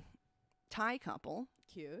Thai couple.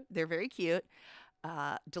 Cute. They're very cute.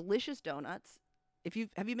 Delicious donuts. Have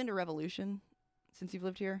you been to Revolution since you've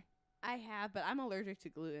lived here? I have, but I'm allergic to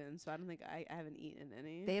gluten, so I don't think I haven't eaten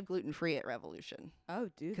any. They have gluten-free at Revolution. Oh,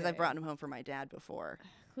 do they? Because I've brought them home for my dad before.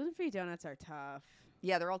 Gluten-free donuts are tough.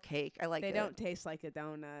 Yeah, they're all cake. I like it. They don't taste like a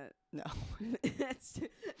donut. No. It's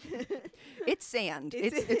sand.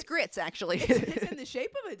 It's grits, actually. It's in the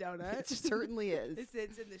shape of a donut. It certainly is.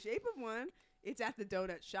 It's in the shape of one. It's at the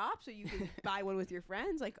donut shop, so you can buy one with your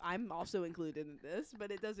friends. Like, I'm also included in this,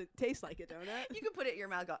 but it doesn't taste like a donut. You can put it in your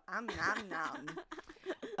mouth, go, nom, nom.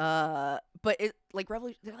 But it, like,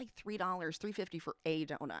 Revolution, they're like $3, $3.50 for a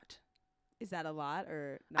donut. Is that a lot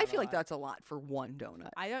or not? I feel like that's a lot for one donut.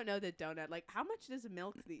 I don't know the donut. Like, how much does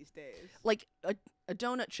milk these days? Like, a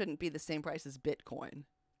donut shouldn't be the same price as Bitcoin.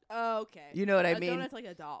 Oh, okay. You know what I mean? A donut's like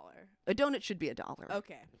 $1. A donut should be $1.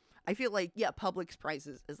 Okay. I feel like, yeah, Publix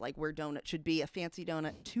prices is like where donut should be. A fancy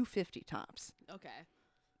donut, $2.50 tops. Okay.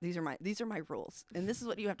 These are my rules, and this is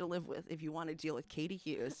what you have to live with if you want to deal with Katie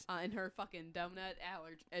Hughes And her fucking donut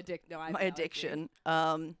addiction.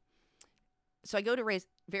 So I go to Ray's,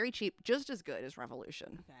 very cheap, just as good as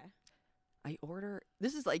Revolution. Okay. I order.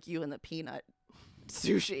 This is like you and the peanut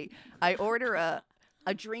sushi. I order a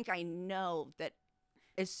drink. I know that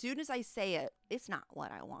as soon as I say it, it's not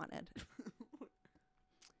what I wanted.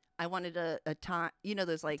 I wanted a Thai. You know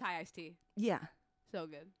those like Thai iced tea. Yeah. So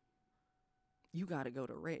good. You got to go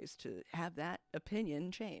to Ray's to have that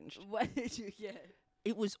opinion changed. What did you get?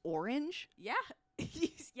 It was orange. Yeah.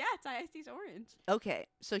 Yeah, Thai iced tea's orange. Okay,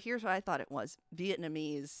 so here's what I thought it was.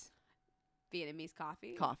 Vietnamese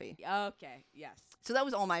coffee? Coffee. Okay, yes. So that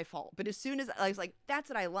was all my fault. But as soon as I was like, that's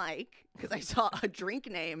what I like, because I saw a drink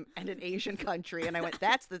name and an Asian country, and I went,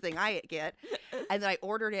 that's the thing I get. And then I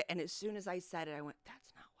ordered it, and as soon as I said it, I went,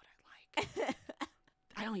 that's not what I like.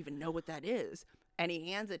 I don't even know what that is. And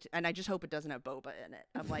he hands it, and I just hope it doesn't have boba in it.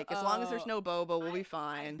 I'm like, as long as there's no boba, we'll be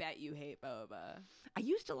fine. I bet you hate boba. I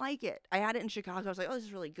used to like it. I had it in Chicago. I was like, oh, this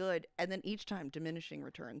is really good. And then each time, diminishing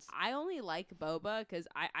returns. I only like boba because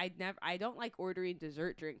I don't like ordering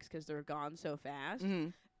dessert drinks because they're gone so fast. Mm-hmm.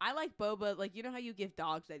 I like boba, like, you know how you give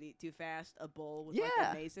dogs that eat too fast a bowl with like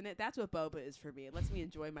a mace in it? That's what boba is for me. It lets me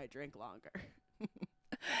enjoy my drink longer.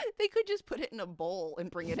 They could just put it in a bowl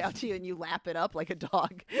and bring it out to you, and you lap it up like a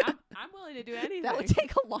dog. I'm willing to do anything. That would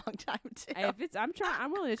take a long time too. I'm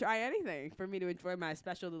willing to try anything for me to enjoy my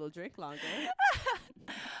special little drink longer.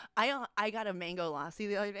 I got a mango lassi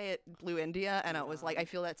the other day at Blue India, and I was like, I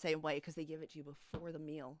feel that same way because they give it to you before the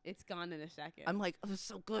meal. It's gone in a second. I'm like, oh, this is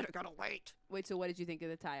so good. I gotta wait. Wait, so what did you think of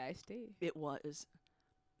the Thai iced tea? It was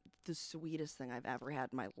the sweetest thing I've ever had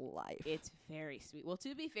in my life. It's very sweet. Well,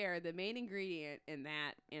 to be fair, the main ingredient in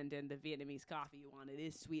that and in the Vietnamese coffee you wanted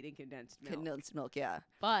is sweet and condensed milk. Condensed milk, yeah.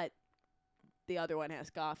 But the other one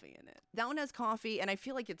has coffee in it. That one has coffee, and I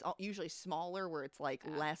feel like it's usually smaller where it's like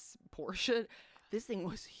less portion. This thing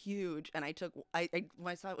was huge, and I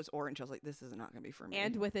when I saw it was orange, I was like, this is not going to be for me.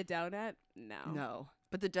 And with a donut? No.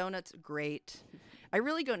 But the donut's great. I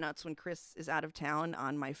really go nuts when Chris is out of town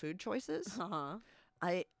on my food choices. Uh-huh.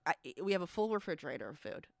 We have a full refrigerator of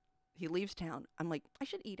food. He leaves town. I'm like, I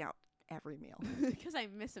should eat out every meal. Because I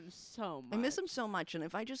miss him so much. I miss him so much, and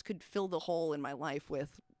if I just could fill the hole in my life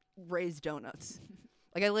with Ray's donuts.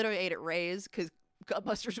 Like, I literally ate at Ray's because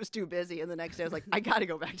Gutbusters was too busy, and the next day I was like, I gotta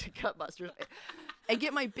go back to Gutbusters and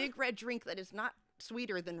get my big red drink that is not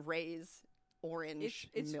sweeter than Ray's orange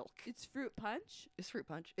milk. It's fruit punch? It's fruit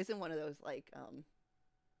punch. It's in one of those, like,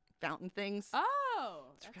 fountain things. Oh,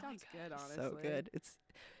 that really sounds good, honestly. So good. It's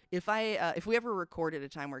if we ever record at a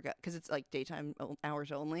time where because it's like daytime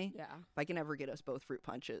hours only. Yeah. If I can ever get us both fruit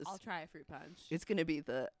punches, I'll try a fruit punch. it's gonna be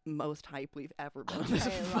the most hype we've ever been on this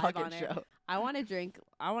fucking show. I want to drink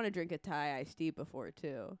a Thai iced tea before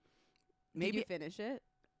too. Maybe Did you finish it?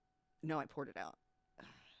 No, I poured it out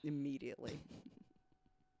immediately.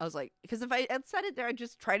 I was like, because if I had set it there, I'd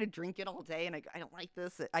just try to drink it all day, and I don't like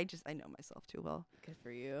this. I know myself too well. Good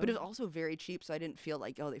for you. But it was also very cheap, so I didn't feel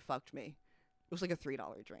like, oh, they fucked me. It was like a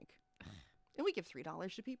 $3 drink. And we give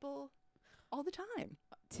 $3 to people all the time.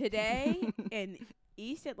 Today, and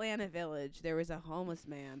East Atlanta Village, there was a homeless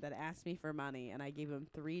man that asked me for money, and I gave him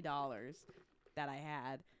 $3 that I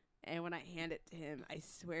had. And when I handed it to him, I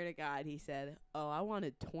swear to God, he said, "Oh, I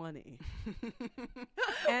wanted 20."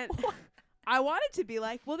 And I wanted to be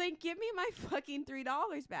like, "Well, then give me my fucking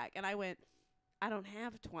 $3 back." And I went, "I don't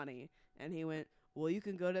have 20." And he went, "Well, you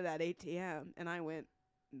can go to that ATM." And I went,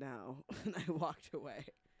 "No." And I walked away.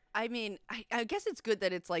 I mean, I guess it's good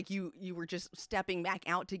that it's like you were just stepping back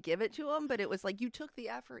out to give it to him, but it was like you took the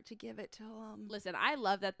effort to give it to him. Listen, I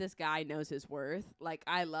love that this guy knows his worth. Like,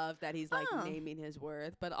 I love that he's, like, naming his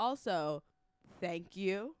worth. But also, thank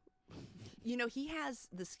you. You know, he has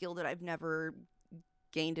the skill that I've never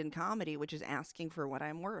gained in comedy, which is asking for what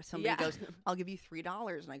I'm worth. Somebody goes, "I'll give you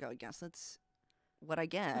 $3." And I go, "I guess that's what I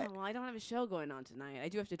get." Oh, well, I don't have a show going on tonight. I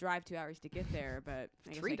do have to drive 2 hours to get there, but I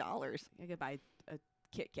guess $3. I could buy a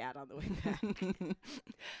Kit Kat on the way back.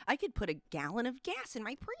 I could put a gallon of gas in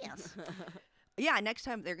my Prius. Yeah, next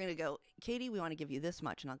time they're going to go, "Katie, we want to give you this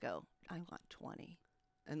much." And I'll go, "I want 20.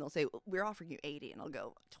 And they'll say, "We're offering you 80. And I'll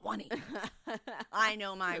go, 20. I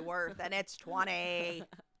know my worth, and it's 20.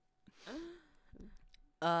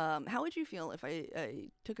 How would you feel if I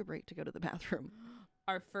took a break to go to the bathroom?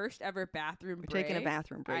 Our first ever bathroom break. We're taking a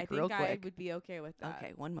bathroom break real quick. I think I would be okay with that.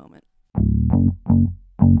 Okay, one moment.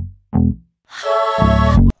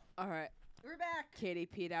 All right. We're back. Katie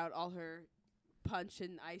peed out all her punch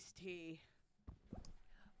and iced tea.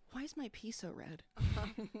 Why is my pee so red?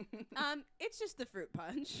 It's just the fruit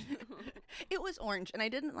punch. It was orange, and I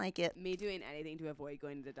didn't like it. Me doing anything to avoid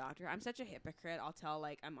going to the doctor. I'm such a hypocrite. I'll tell,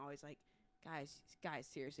 like, I'm always like, guys,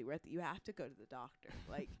 seriously, you have to go to the doctor.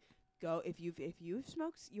 Like, go if you've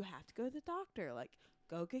smoked, you have to go to the doctor. Like,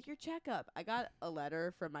 go get your checkup. I got a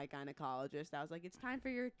letter from my gynecologist that was like, "It's time for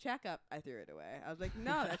your checkup." I threw it away. I was like,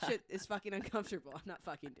 "No, that shit is fucking uncomfortable. I'm not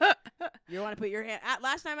fucking doing it." You want to put your hand...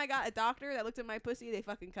 Last time I got a doctor that looked at my pussy, they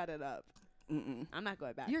fucking cut it up. Mm-mm. I'm not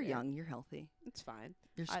going back You're there. young. You're healthy. It's fine.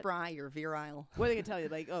 You're spry. You're virile. What are they going to tell you?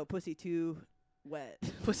 Like, "Oh, pussy too wet."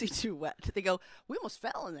 Pussy too wet. They go, "We almost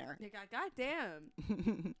fell in there." They got,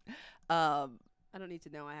 "Goddamn." I don't need to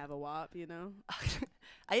know I have a WAP, you know?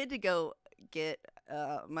 I had to go get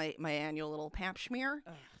my annual little pap smear.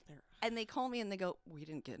 And they call me and they go, "We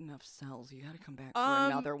didn't get enough cells. You got to come back for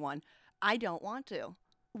another one." I don't want to.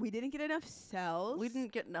 We didn't get enough cells? We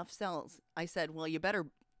didn't get enough cells. I said, "Well, you better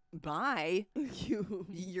buy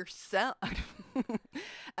your cell."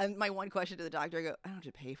 And my one question to the doctor, I go, "I don't have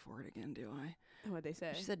to pay for it again, do I?" What'd they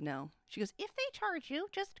say? She said, "No." She goes, "If they charge you,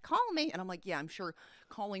 just call me." And I'm like, "Yeah, I'm sure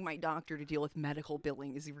calling my doctor to deal with medical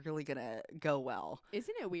billing is really going to go well."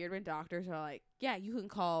 Isn't it weird when doctors are like, "Yeah, you can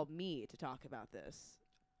call me to talk about this"?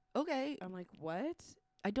 Okay. I'm like, what?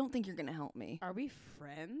 I don't think you're going to help me. Are we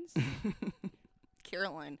friends?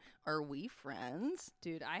 Caroline, are we friends?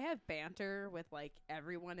 Dude, I have banter with, like,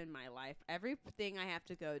 everyone in my life. Everything I have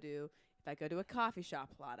to go do. If I go to a coffee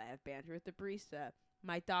shop a lot, I have banter with the barista.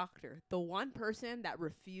 My doctor. The one person that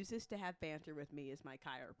refuses to have banter with me is my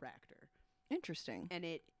chiropractor. Interesting. And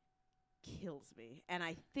it kills me. And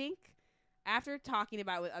I think after talking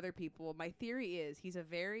about it with other people, my theory is he's a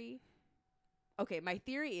very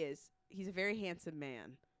handsome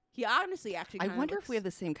man. He honestly actually I wonder if we have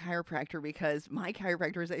the same chiropractor, because my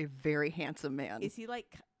chiropractor is a very handsome man. Is he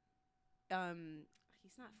like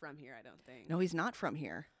he's not from here, I don't think. No, he's not from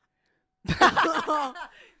here.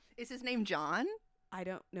 Is his name John? I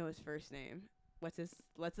don't know his first name. What's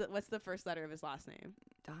the first letter of his last name?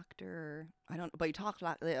 Doctor. I don't, but he talks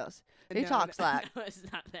like this. He talks like, No, it's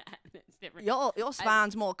not that. It's different. Your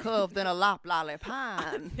spine's more curved than a lollipop I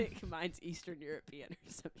pine. think mine's Eastern European or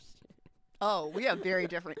some shit. Oh, we have very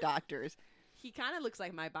different doctors. He kind of looks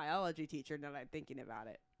like my biology teacher now that I'm thinking about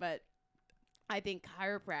it. But I think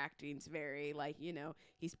chiropracting's very, like, you know,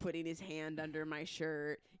 he's putting his hand under my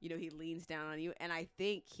shirt. You know, he leans down on you. And I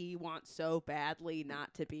think he wants so badly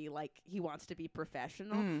not to be, like, he wants to be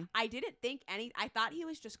professional. I didn't think I thought he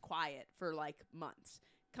was just quiet for, like, months.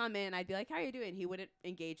 Come in, I'd be like, "How are you doing?" He wouldn't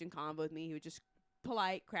engage in convo with me. He would just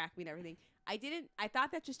polite, crack me and everything. I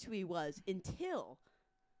thought that's just who he was until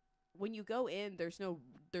when you go in, there's no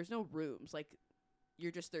rooms. Like,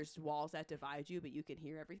 there's walls that divide you, but you can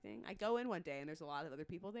hear everything. I go in one day and there's a lot of other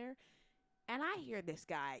people there, and I hear this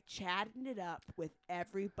guy chatting it up with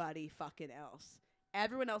everybody fucking else.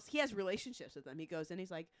 Everyone else, he has relationships with them. He goes in, he's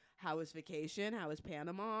like, "How was vacation? How was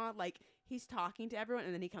Panama?" Like, he's talking to everyone,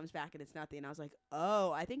 and then he comes back and it's nothing. And I was like,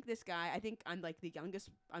 oh, I think I'm like the youngest.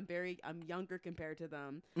 I'm younger compared to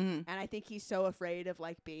them. And I think he's so afraid of,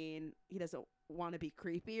 like, he doesn't want to be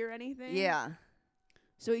creepy or anything. Yeah.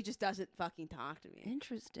 So he just doesn't fucking talk to me.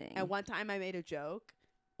 Interesting. And one time I made a joke.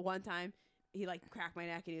 One time he like cracked my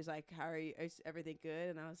neck and he was like, "How are you? Is everything good?"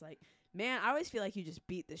 And I was like, "Man, I always feel like you just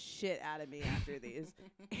beat the shit out of me after these."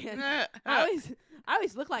 And I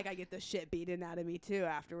always look like I get the shit beaten out of me too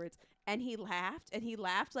afterwards. And he laughed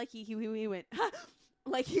like he went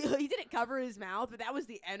like he didn't cover his mouth, but that was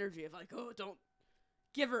the energy of like, "Oh, don't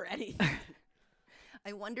give her anything."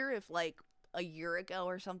 I wonder if like a year ago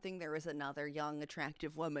or something there was another young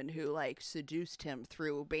attractive woman who like seduced him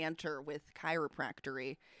through banter with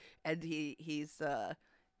chiropractory, and he's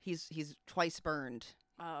twice burned.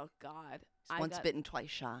 Oh God. He's once bitten, twice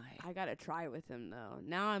shy. I gotta try with him though.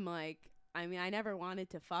 Now I'm like, I mean, I never wanted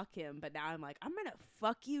to fuck him, but now I'm like, I'm gonna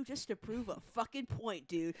fuck you just to prove a fucking point,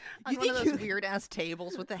 dude. On one of those weird ass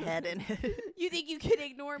tables with the head in it. You think you can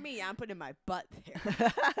ignore me? I'm putting my butt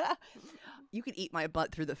there. You could eat my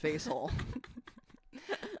butt through the face hole.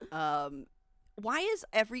 Why is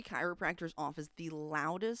every chiropractor's office the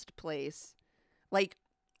loudest place? Like,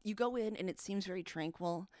 you go in and it seems very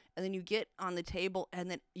tranquil, and then you get on the table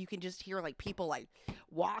and then you can just hear like people like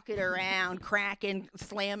walking around, cracking,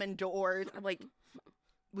 slamming doors. I'm like,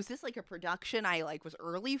 was this like a production I like was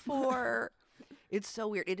early for? It's so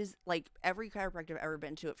weird. It is like every chiropractor I've ever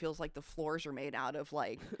been to, it feels like the floors are made out of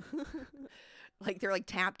like they're like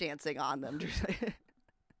tap dancing on them.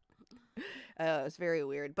 It's very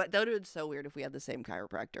weird. But that would be so weird if we had the same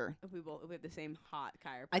chiropractor. If we have the same hot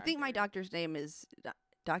chiropractor. I think my doctor's name is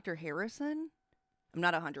Dr. Harrison. I'm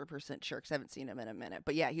not 100% sure because I haven't seen him in a minute.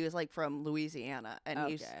 But yeah, he was like from Louisiana, and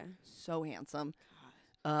he's so handsome.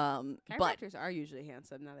 Chiropractors are usually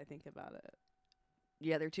handsome now that I think about it.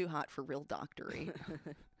 Yeah, they're too hot for real doctory.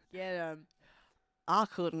 Get 'em. I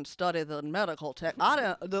couldn't study the medical tech.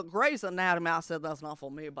 The Grey's Anatomy, I said that's not for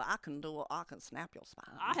me, but I can do it. I can snap your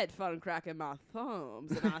spine. I had fun cracking my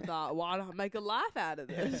thumbs, and I thought, why not make a life out of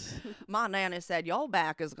this? My nanny said, your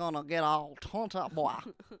back is going to get all torn up, boy.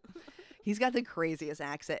 He's got the craziest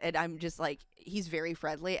accent, and I'm just like, he's very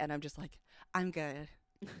friendly, and I'm just like, I'm good.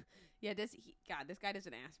 Yeah, this guy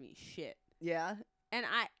doesn't ask me shit. Yeah? And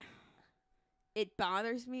it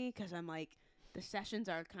bothers me because I'm like, the sessions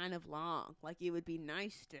are kind of long. Like, it would be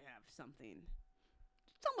nice to have something.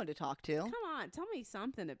 Someone to talk to. Come on, tell me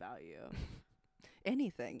something about you.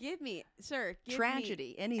 Anything. Give me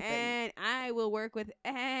tragedy, anything. And I will work with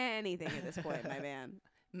anything at this point, my man.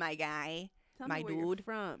 My guy. Tell my me where dude. you're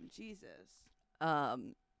from. Jesus. I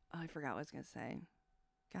forgot what I was going to say.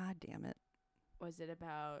 God damn it. Was it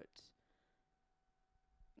about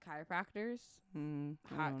chiropractors?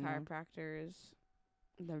 Hot chiropractors?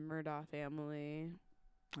 The Murdaugh family.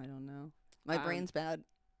 I don't know. My brain's bad.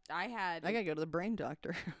 I gotta go to the brain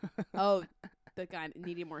doctor. Oh, the guy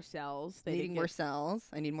needing more cells. Needing more cells.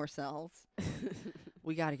 I need more cells.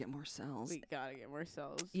 We gotta get more cells. We gotta get more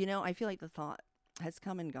cells. You know, I feel like the thought has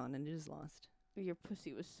come and gone and it is lost. Your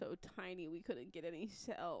pussy was so tiny we couldn't get any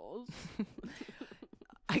cells.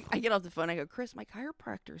 I get off the phone. I go, Chris, my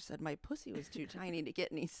chiropractor said my pussy was too tiny to get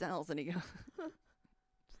any cells. And he goes,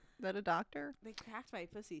 is that a doctor? They cracked my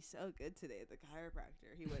pussy so good today at the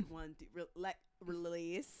chiropractor. He went,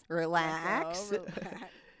 release. Relax.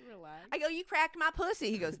 Relax. I go, you cracked my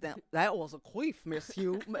pussy. He goes, that was a queef, Miss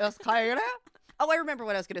Clara. Oh, I remember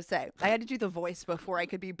what I was going to say. I had to do the voice before I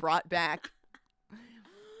could be brought back.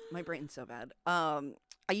 My brain's so bad.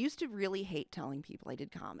 I used to really hate telling people I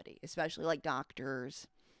did comedy, especially like doctors.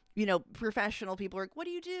 You know, professional people are like, what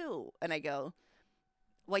do you do? And I go,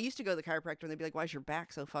 well, I used to go to the chiropractor and they'd be like, why is your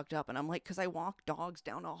back so fucked up? And I'm like, because I walk dogs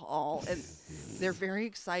down a hall and they're very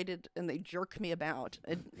excited and they jerk me about.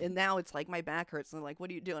 And now it's like my back hurts. And they're like, what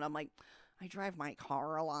do you do? And I'm like, I drive my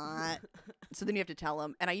car a lot. So then you have to tell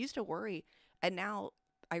them. And I used to worry. And now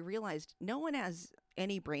I realized no one has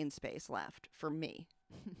any brain space left for me,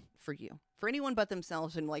 for you, for anyone but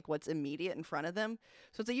themselves and like what's immediate in front of them.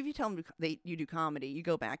 So it's like if you tell them you do comedy, you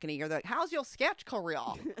go back and you're like, how's your sketch career?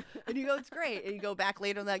 And you go, it's great. And you go back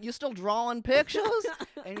later and they're like, you still drawing pictures?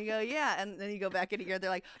 And you go, yeah. And then you go back and they're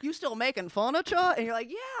like, you still making furniture? And you're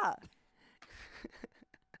like, yeah.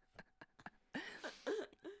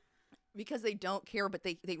 Because they don't care, but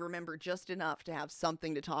they remember just enough to have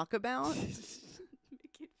something to talk about. Making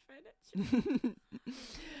furniture.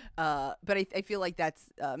 But I feel like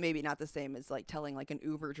that's maybe not the same as like telling like an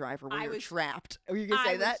Uber driver when you're trapped. Are you gonna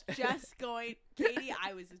say that? Katie,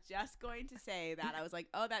 I was just going to say that. I was like,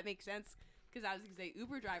 oh, that makes sense. Because I was going to say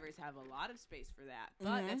Uber drivers have a lot of space for that.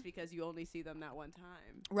 But that's because you only see them that one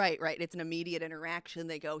time. Right. It's an immediate interaction.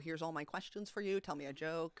 They go, here's all my questions for you. Tell me a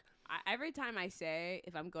joke. Every time I say,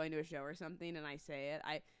 if I'm going to a show or something and I say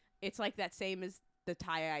it, it's like that same as the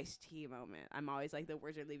Thai iced tea moment. I'm always like, the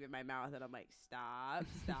words are leaving my mouth, and I'm like, stop,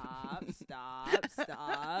 stop, stop,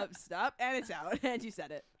 stop, stop, and it's out. And you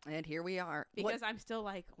said it. And here we are. Because I'm still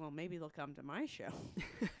like, well, maybe they'll come to my show.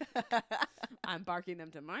 I'm barking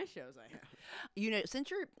them to my shows. I have. You know,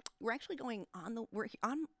 since we're actually going on we're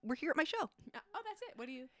here at my show. Oh, that's it. What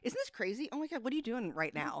do you? Isn't this crazy? Oh my God, what are you doing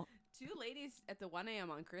right now? 2 ladies at the 1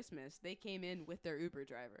 a.m. on Christmas, they came in with their Uber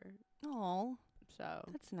driver. Oh, So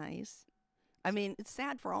that's nice. I mean, it's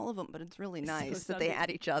sad for all of them, but it's really nice So that they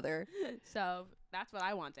had each other. So that's what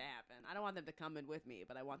I want to happen. I don't want them to come in with me,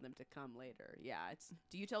 but I want them to come later. Yeah.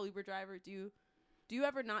 Do you tell Uber driver? Do you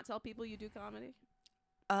ever not tell people you do comedy?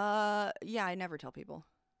 Yeah, I never tell people.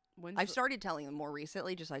 I've started telling them more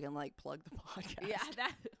recently, just so I can like plug the podcast. Yeah,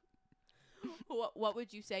 that. What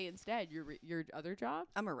would you say instead? Your other job?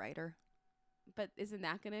 I'm a writer. But isn't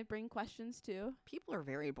that going to bring questions too? People are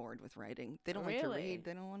very bored with writing. They don't like to read.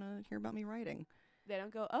 They don't want to hear about me writing. They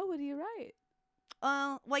don't go, oh, what do you write?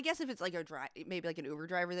 Well, I guess if it's like maybe like an Uber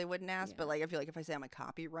driver, they wouldn't ask. Yeah. But like, I feel like if I say I'm a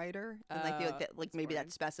copywriter, then I feel like that, like maybe boring.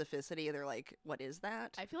 That specificity, they're like, what is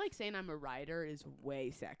that? I feel like saying I'm a writer is way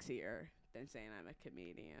sexier than saying I'm a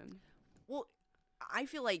comedian. Well, I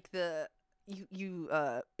feel like you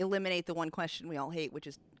eliminate the one question we all hate, which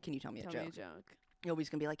is, can you tell me a joke? You're always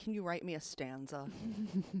gonna be like, can you write me a stanza?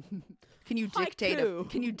 Can you dictate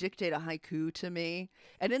a haiku to me?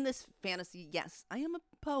 And in this fantasy, yes, I am a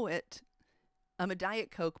poet. I'm a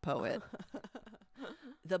Diet Coke poet.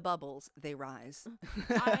 The bubbles, they rise.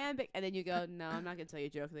 I am big. And then you go, no, I'm not gonna tell you a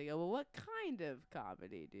joke. They go, well, what kind of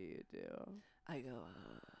comedy do you do? I go,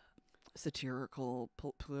 satirical,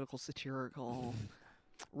 political satirical,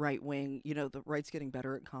 right wing. You know, the right's getting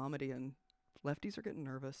better at comedy and lefties are getting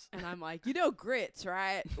nervous. And I'm like, you know Grits,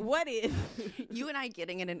 right? What is? You and I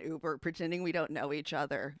getting in an Uber, pretending we don't know each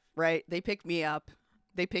other, right? They pick me up.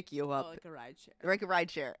 They pick you up. Oh, like a ride share. Like a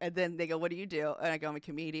ride share. And then they go, what do you do? And I go, I'm a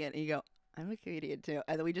comedian. And you go, I'm a comedian too.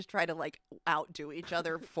 And then we just try to like outdo each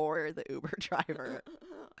other for the Uber driver.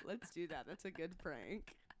 Let's do that. That's a good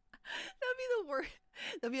prank. That'd be the worst.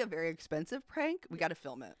 That'd be a very expensive prank. We got to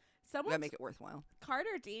film it. We got to make it worthwhile.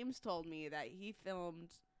 Carter Deems told me that he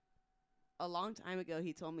filmed a long time ago.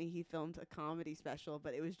 He told me he filmed a comedy special,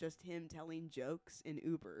 but it was just him telling jokes in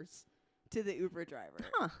Ubers to the Uber driver.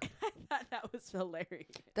 Huh. I thought that was hilarious.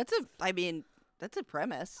 That's a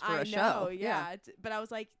premise for a show. I know, yeah. But I was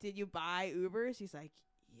like, did you buy Ubers? He's like,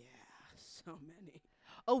 yeah, so many.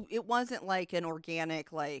 Oh, it wasn't like an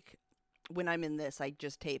organic, like, when I'm in this, I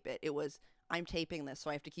just tape it. It was, I'm taping this, so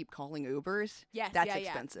I have to keep calling Ubers. Yes, That's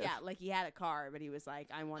expensive. Yeah, like he had a car, but he was like,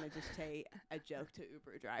 I want to just take a joke to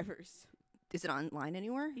Uber drivers. Is it online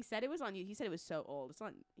anywhere? He said it was on. He said it was so old. It's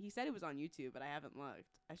on. He said it was on YouTube, but I haven't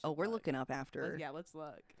looked. We're looking up after. Yeah, let's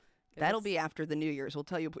look. That'll be after the New Year's. We'll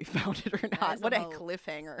tell you if we found it or not. What a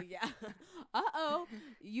cliffhanger. Yeah. Uh-oh.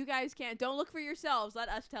 You guys can't. Don't look for yourselves. Let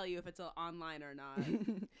us tell you if it's online or not.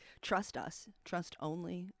 Trust us. Trust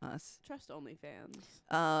only us. Trust only fans.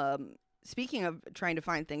 Speaking of trying to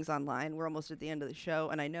find things online, we're almost at the end of the show,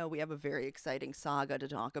 and I know we have a very exciting saga to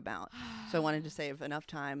talk about. So I wanted to save enough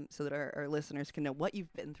time so that our listeners can know what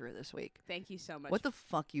you've been through this week. Thank you so much. What the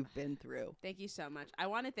fuck you've been through. Thank you so much. I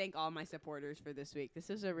want to thank all my supporters for this week. This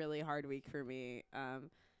was a really hard week for me.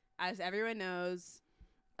 As everyone knows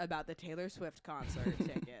about the Taylor Swift concert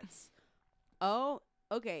tickets. Oh,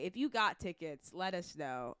 okay. If you got tickets, let us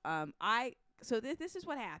know. So this is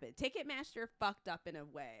what happened. Ticketmaster fucked up in a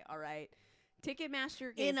way, all right?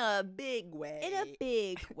 Ticketmaster in a big way. In a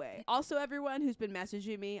big way. Also, everyone who's been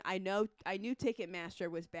messaging me, I knew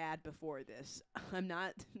Ticketmaster was bad before this. I'm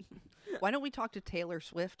not. Why don't we talk to Taylor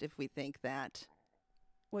Swift if we think that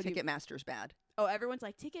Ticketmaster's bad? Oh, everyone's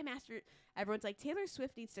like, Ticketmaster. Everyone's like, Taylor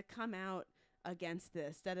Swift needs to come out against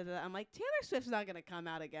this. Da, da, da. I'm like, Taylor Swift's not going to come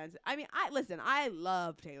out against it. I mean, I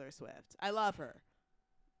love Taylor Swift. I love her.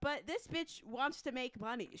 But this bitch wants to make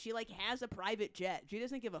money. She, like, has a private jet. She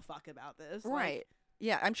doesn't give a fuck about this. Right. Like,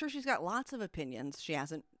 yeah, I'm sure she's got lots of opinions she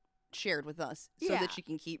hasn't shared with us so that she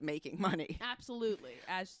can keep making money. Absolutely.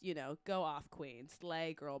 As, go off queen.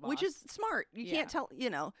 Slay, girl boss. Which is smart. You can't tell,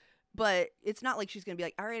 But it's not like she's going to be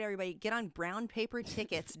like, all right, everybody, get on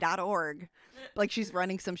brownpapertickets.org. Like she's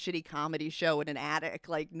running some shitty comedy show in an attic.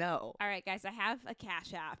 Like, no. All right, guys, I have a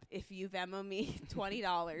Cash App. If you Venmo me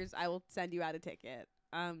 $20, I will send you out a ticket.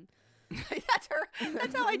 That's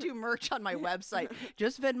how I do merch on my website.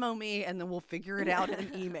 Just Venmo me and then we'll figure it out in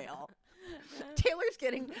an email. Taylor's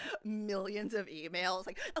getting millions of emails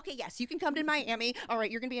like, okay, yes, you can come to Miami. All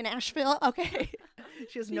right, you're gonna be in Asheville. Okay.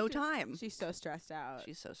 She has no time. She's so stressed out.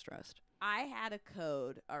 She's so stressed. I had a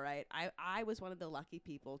code. All right, I was one of the lucky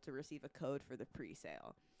people to receive a code for the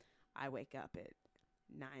pre-sale. I wake up at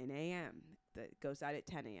 9 a.m. That goes out at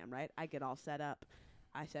 10 a.m., right? I get all set up.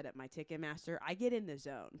 I set up my Ticketmaster. I get in the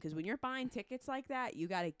zone because when you're buying tickets like that, you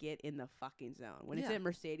got to get in the fucking zone. When it's at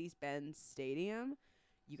Mercedes-Benz Stadium,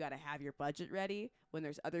 you got to have your budget ready. When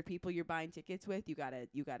there's other people you're buying tickets with, you got to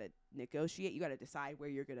negotiate. You got to decide where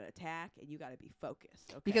you're going to attack, and you got to be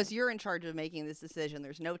focused. Okay? Because you're in charge of making this decision.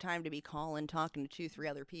 There's no time to be talking to 2-3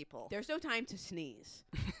 other people. There's no time to sneeze.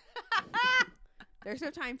 There's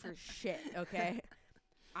no time for shit, okay?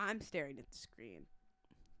 I'm staring at the screen.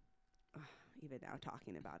 Even now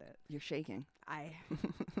talking about it. You're shaking.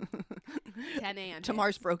 10 a.m.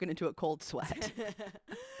 Tamar's broken into a cold sweat.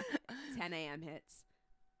 10 a.m. hits.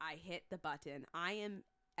 I hit the button. I am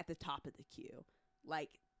at the top of the queue.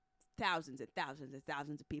 Like thousands and thousands and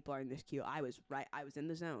thousands of people are in this queue. I was in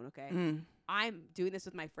the zone, okay? I'm doing this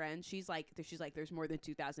with my friend. She's like, there's more than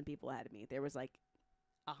 2,000 people ahead of me. There was like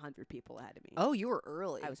 100 people ahead of me. Oh, you were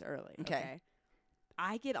early. I was early. Okay.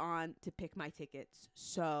 I get on to pick my tickets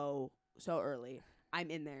so early. I'm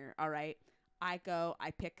in there. All right. I go,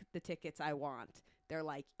 I pick the tickets I want. They're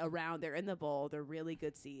like they're in the bowl. They're really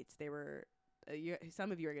good seats. They were,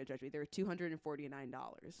 some of you are going to judge me. They were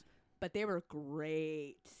 $249, but they were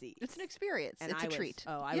great seats. It's an experience. And it's a treat.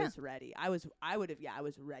 I was ready. I was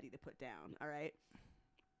ready to put down. All right.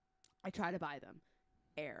 I try to buy them.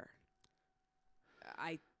 Air.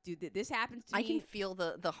 This happens to me. I can feel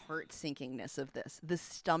the heart sinkingness of this, the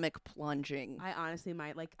stomach plunging. I honestly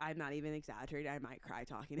might, I'm not even exaggerating. I might cry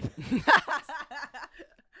talking about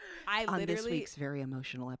it. On this week's very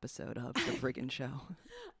emotional episode of The Friggin' Show.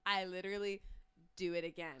 I literally do it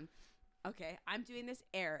again. Okay, I'm doing this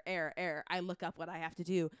air. I look up what I have to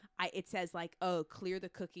do. It says clear the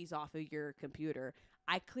cookies off of your computer.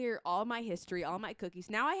 I clear all my history, all my cookies.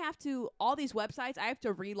 Now all these websites, I have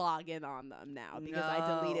to re-log in on them now because I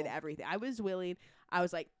deleted everything. I was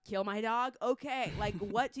like, kill my dog? Okay.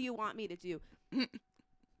 What do you want me to do?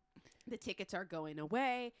 The tickets are going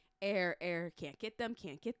away. Air, can't get them.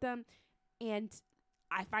 And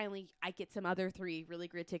I get some other 3 really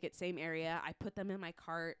great tickets, same area. I put them in my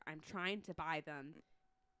cart. I'm trying to buy them.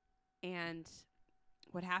 And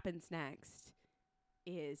what happens next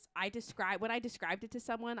is when I described it to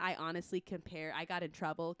someone, I honestly I got in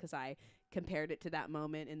trouble because I compared it to that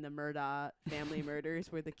moment in the Murdaugh family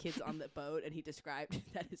murders where the kid's on the boat and he described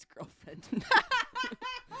that his girlfriend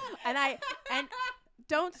and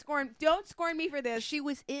don't scorn me for this. She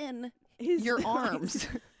was in your arms.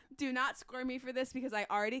 Do not scorn me for this because I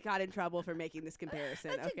already got in trouble for making this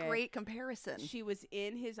comparison. That's a great comparison. She was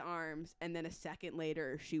in his arms, and then a second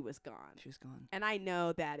later, she was gone. She was gone. And I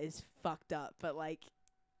know that is fucked up, but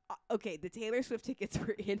okay, the Taylor Swift tickets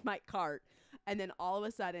were in my cart, and then all of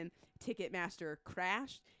a sudden, Ticketmaster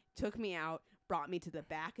crashed, took me out, brought me to the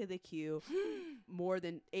back of the queue, more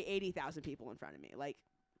than 80,000 people in front of me.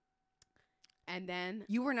 And then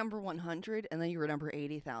you were number 100, and then you were number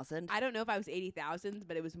 80,000. I don't know if I was 80,000,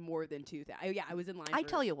 but it was more than 2,000. Yeah, I was in line. I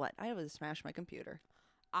tell you what, I would smash my computer.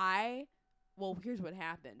 Well, here's what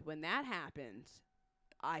happened. When that happened,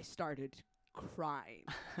 I started crying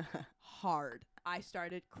hard. I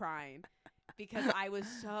started crying because I was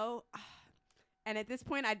so. And at this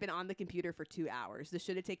point, I'd been on the computer for 2 hours. This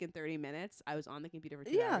should have taken 30 minutes. I was on the computer for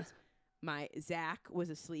 2 hours. My Zach was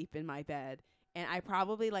asleep in my bed. And I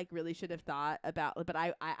probably really should have thought about, but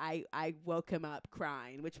I woke him up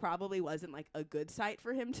crying, which probably wasn't a good sight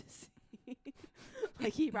for him to see.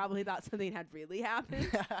 He probably thought something had really happened.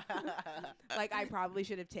 I probably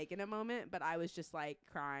should have taken a moment, but I was just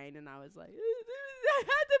crying, and I was like, I had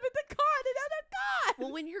them in the car, another car.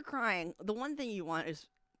 Well, when you're crying, the one thing you want is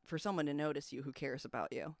for someone to notice you who cares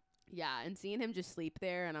about you. Yeah, and seeing him just sleep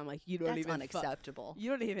there, and I'm like, That's unacceptable. You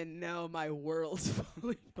don't even know my world's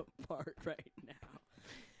falling apart right now.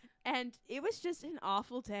 And it was just an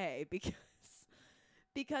awful day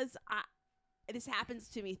because this happens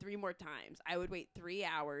to me 3 more times. I would wait 3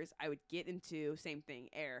 hours. I would get into same thing,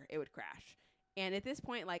 air. It would crash. And at this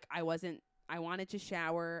point, I wanted to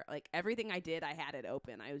shower. Everything I did, I had it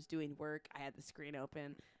open. I was doing work. I had the screen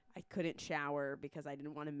open. I couldn't shower because I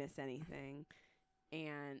didn't want to miss anything.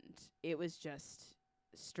 And it was just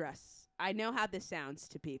stress. I know how this sounds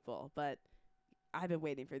to people, but I've been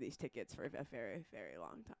waiting for these tickets for a very, very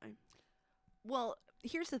long time. Well,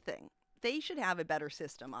 here's the thing. They should have a better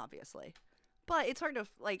system, obviously. But it's hard to,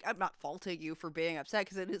 I'm not faulting you for being upset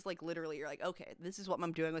because it is, literally, you're like, okay, this is what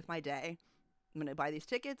I'm doing with my day. I'm going to buy these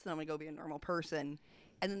tickets, and I'm going to go be a normal person.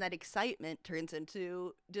 And then that excitement turns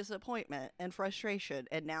into disappointment and frustration.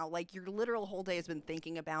 And now, your literal whole day has been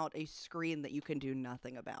thinking about a screen that you can do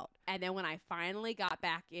nothing about. And then when I finally got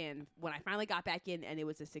back in and it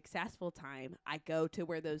was a successful time, I go to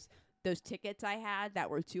where those those tickets I had that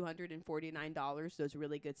were $249, those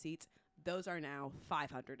really good seats, those are now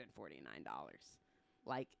 $549.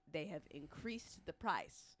 Like, they have increased the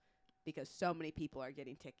price because so many people are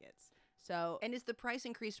getting tickets. So, and is the price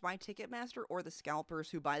increased by Ticketmaster or the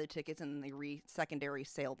scalpers who buy the tickets and then they secondary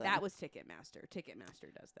sale them? that was Ticketmaster.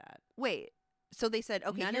 Ticketmaster does that. Wait. So they said,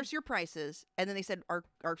 okay, None here's of- your prices. And then they said,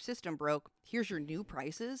 our system broke. Here's your new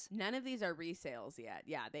prices. None of these are resales yet.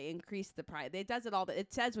 Yeah, they increased the price. It does it all.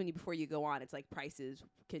 It says before you go on, it's like prices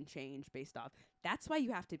can change based off. That's why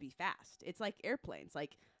you have to be fast. It's like airplanes.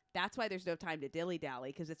 Like, that's why there's no time to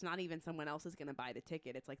dilly-dally, because it's not even someone else is going to buy the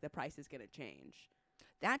ticket. It's like the price is going to change.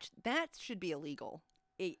 That should be illegal.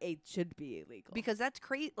 It should be illegal. Because that's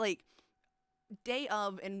crazy. Like, day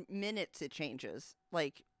of and minutes it changes.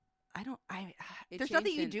 Like, there's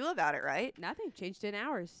nothing you can do about it, right? Nothing. Changed in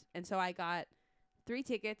hours. And so I got 3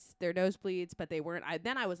 tickets. They're nosebleeds, but they weren't.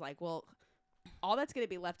 Then I was like, well, all that's going to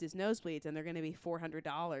be left is nosebleeds, and they're going to be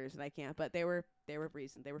 $400, and I can't. But they were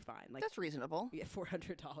reason. They were fine. Like, that's reasonable. Yeah,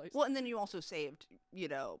 $400. Well, and then you also saved,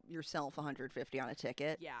 yourself $150 on a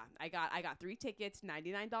ticket. Yeah, I got 3 tickets,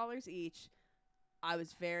 $99 each. I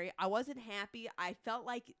wasn't happy. I felt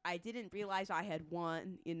like I didn't realize I had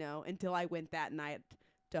won, until I went that night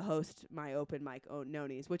to host my open mic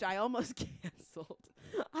Nonies, which I almost canceled.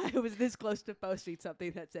 I was this close to posting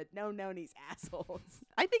something that said, "No Nonies, assholes."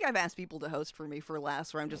 I think I've asked people to host for me for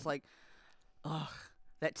less, where I'm just like, ugh,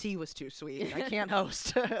 that tea was too sweet. I can't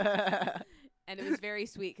host. And it was very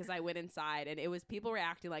sweet because I went inside and people were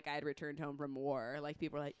acting like I had returned home from war. Like,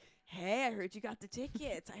 people were like, "Hey, I heard you got the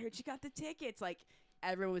tickets. I heard you got the tickets." Like,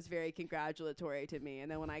 everyone was very congratulatory to me. And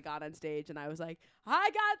then when I got on stage and I was like, "I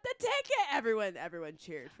got the ticket," everyone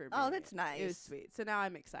cheered for me. Oh, that's nice. It was sweet. So now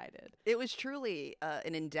I'm excited. It was truly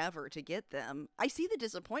an endeavor to get them. I see the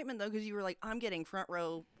disappointment, though, because you were like, I'm getting front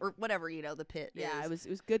row or whatever, the pit Yeah, is. it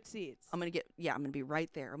was good seats. I'm going to be right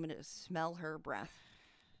there. I'm going to smell her breath.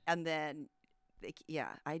 And then,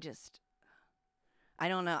 I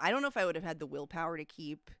don't know. I don't know if I would have had the willpower to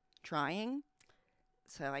keep trying.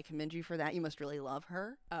 So I commend you for that. You must really love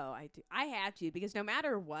her. Oh, I do. I had to, because no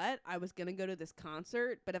matter what, I was going to go to this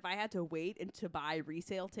concert. But if I had to wait and to buy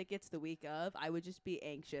resale tickets the week of, I would just be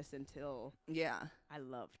anxious until. Yeah. I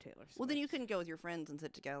love Taylor Swift. Well, then you couldn't go with your friends and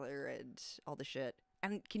sit together and all the shit.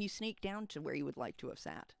 And can you sneak down to where you would like to have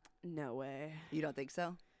sat? No way. You don't think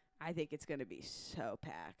so? I think it's going to be so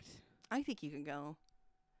packed. I think you can go,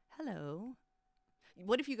 hello.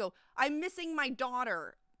 What if you go, I'm missing my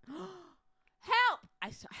daughter. Help!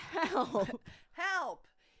 Help! Help!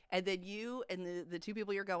 And then you and the 2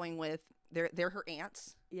 people you're going with, they're her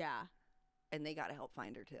aunts. Yeah. And they got to help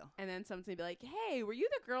find her, too. And then somebody be like, "Hey, were you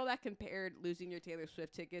the girl that compared losing your Taylor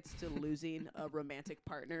Swift tickets to losing a romantic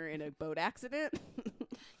partner in a boat accident?"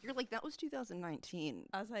 You're like, that was 2019.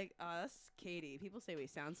 I was like, "Oh, that's Katie. People say we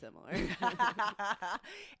sound similar."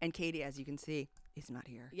 And Katie, as you can see, is not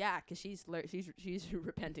here. Yeah, because she's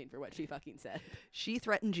repenting for what she fucking said. She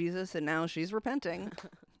threatened Jesus, and now she's repenting.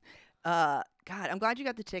 God, I'm glad you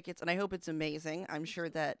got the tickets, and I hope it's amazing. I'm sure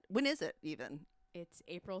that... When is it, even? It's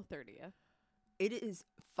April 30th. It is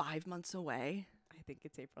 5 months away. I think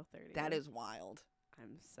it's April 30th. That is wild.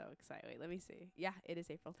 I'm so excited. Wait, let me see. Yeah, it is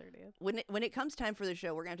April 30th. When it comes time for the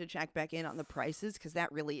show, we're going to have to check back in on the prices, because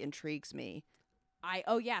that really intrigues me.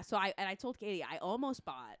 So I told Katie, I almost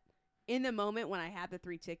bought. In the moment when I had the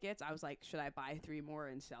 3 tickets, I was like, should I buy 3 more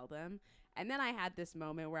and sell them? And then I had this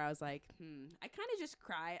moment where I was like, I kind of just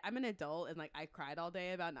cry. I'm an adult, and like, I cried all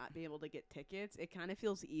day about not being able to get tickets. It kind of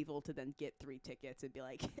feels evil to then get 3 tickets and be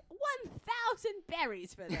like, 1,000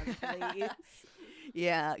 berries for them, please.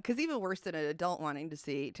 Yeah, because even worse than an adult wanting to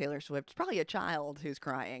see Taylor Swift, it's probably a child who's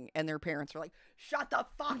crying, and their parents are like, "Shut the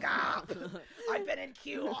fuck up! I've been in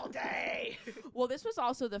queue all day." Well, this was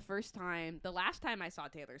also the last time I saw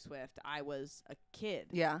Taylor Swift, I was a kid.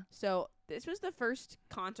 Yeah. So this was the first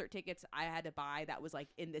concert tickets I had to buy that was like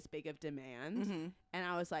in this big of demand. Mm-hmm. And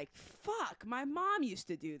I was like, fuck, my mom used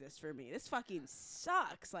to do this for me. This fucking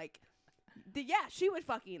sucks. Like, she would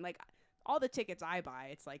fucking, like, all the tickets I buy,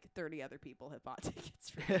 it's like 30 other people have bought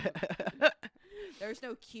tickets for me. There's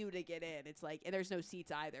no queue to get in. It's like, and there's no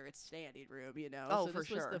seats either. It's standing room, Oh, so for this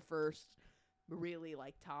sure. was the first really,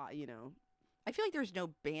 like, I feel like there's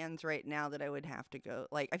no bands right now that I would have to go.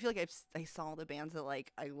 Like, I feel like I saw the bands that,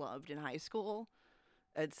 like, I loved in high school.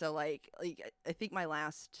 And so, like I think my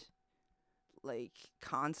last like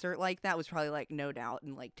concert like that was probably like No Doubt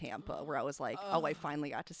in like Tampa, where I was like, oh, I finally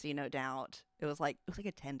got to see No Doubt. It was like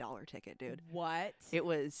a $10 ticket, dude. What? It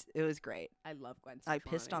was great. I love Gwen Stefani. I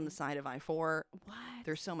pissed on the side of I-4. What?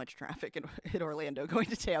 There's so much traffic in Orlando going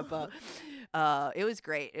to Tampa. It was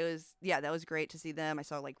great. That was great to see them. I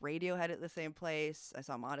saw like Radiohead at the same place. I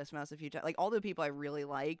saw Modest Mouse a few times. Like all the people I really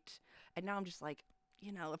liked. And now I'm just like,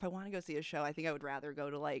 if I want to go see a show, I think I would rather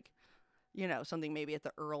go to like, something maybe at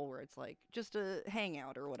the Earl where it's like just a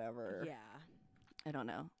hangout or whatever. Yeah. I don't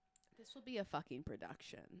know. This will be a fucking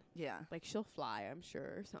production. Yeah. Like she'll fly, I'm sure,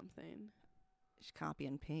 or something. She's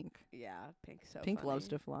copying Pink. Yeah, Pink's so Pink funny. loves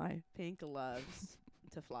to fly. Pink loves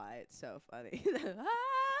to fly. It's so funny.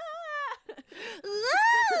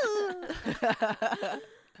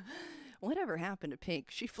 Whatever happened to Pink?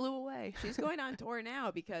 She flew away. She's going on tour now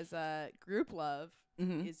because Group Love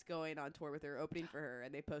Mm-hmm. is going on tour with her, opening for her,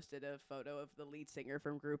 and they posted a photo of the lead singer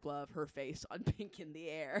from Group Love, her face on Pink in the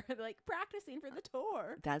air, like practicing for the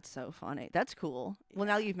tour. That's so funny. That's cool. Well,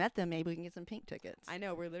 now you've met them, maybe we can get some Pink tickets. I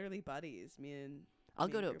know, we're literally buddies. I'll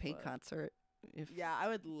go to a Group Pink Love. concert. Yeah, I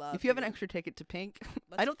would love. If you have an extra ticket to Pink,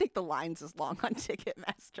 I don't think the line's as long on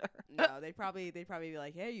Ticketmaster. No, they'd probably be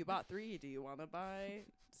like, "Hey, you bought 3. Do you want to buy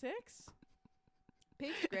 6?"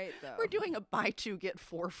 Pink's great though. We're doing a buy 2 get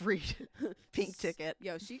 4 free Pink ticket.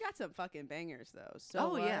 Yo, she got some fucking bangers though.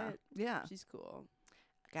 So yeah. She's cool.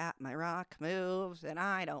 Got my rock moves, and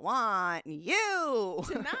I don't want you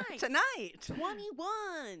tonight.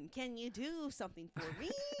 21. Can you do something for me?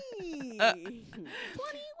 21.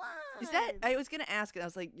 Is that? I was gonna ask, and I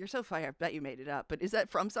was like, "You're so funny. I bet you made it up." But is that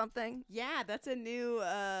from something? Yeah, that's a new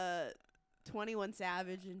 21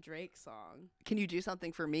 Savage and Drake song. Can you do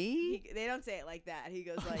something for me? They don't say it like that. He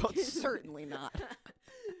goes like, Well, certainly not.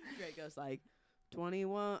 Drake goes like,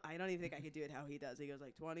 21. I don't even think I could do it how he does. He goes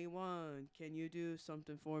like, 21. Can you do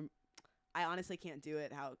something for me? I honestly can't do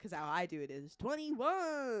it because how I do it is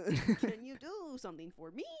 21. Can you do something for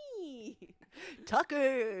me?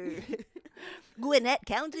 Tucker. Gwinnett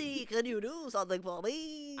County, can you do something for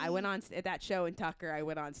me? I went on at that show in Tucker. I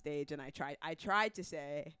went on stage and I tried to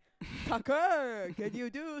say, Tucker, can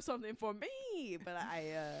you do something for me? But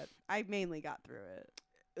I mainly got through it.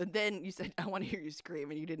 And then you said, I want to hear you scream,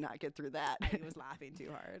 and you did not get through that. I was laughing too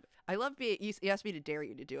hard. I love being, you asked me to dare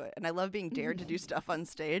you to do it, and I love being dared to do stuff on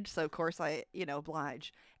stage, so of course I,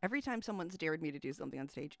 oblige. Every time someone's dared me to do something on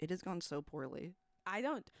stage, it has gone so poorly.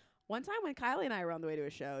 One time when Kylie and I were on the way to a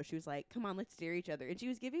show, she was like, come on, let's dare each other. And she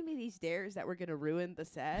was giving me these dares that were going to ruin the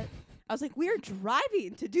set. I was like, we're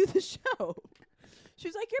driving to do the show. She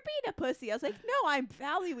was like, you're being a pussy. I was like, no, I'm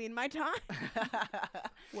valuing my time.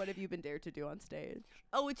 What have you been dared to do on stage?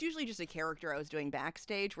 Oh, it's usually just a character I was doing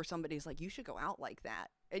backstage where somebody's like, you should go out like that.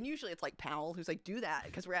 And usually it's like Powell who's like, do that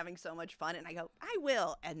because we're having so much fun. And I go, I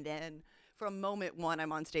will. And then from moment one,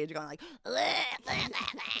 I'm on stage going like,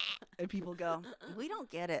 and people go, we don't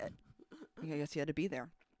get it. I guess you had to be there.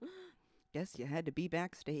 Guess you had to be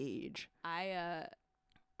backstage. I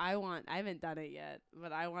haven't done it yet,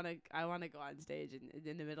 but I want to go on stage and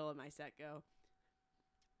in the middle of my set go,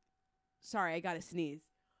 sorry, I got to sneeze.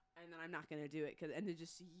 And then I'm not going to do it and then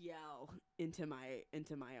just yell into my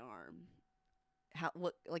arm. How,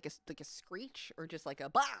 what, like a screech or just like a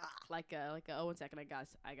bah? Like a, oh, 1 second, I got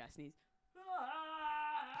to sneeze.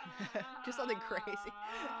 Just something crazy.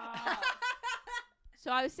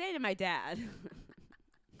 So I was saying to my dad.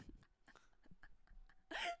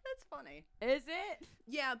 That's funny. Is it?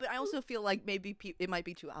 Yeah, but I also feel like maybe it might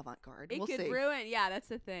be too avant-garde. It could ruin. Yeah, that's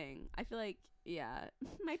the thing. I feel like, yeah,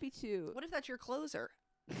 it might be too. What if that's your closer?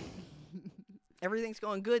 Everything's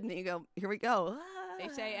going good, and then you go, here we go. They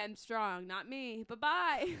say end strong, not me.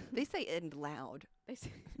 Bye-bye. They say end loud. They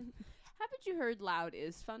say, haven't you heard loud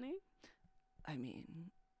is funny? I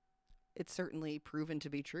mean, it's certainly proven to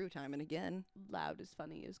be true time and again. Loud is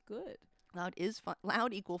funny is good. Loud is fun.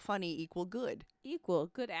 Loud equal funny equal good. Equal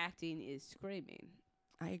good acting is screaming.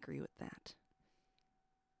 I agree with that.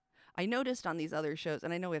 I noticed on these other shows,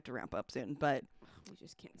 and I know we have to ramp up soon, but we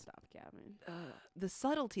just can't stop, Gavin. The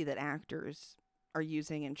subtlety that actors are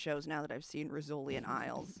using in shows now that I've seen Rizzoli and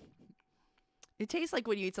Isles. It tastes like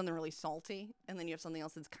when you eat something really salty, and then you have something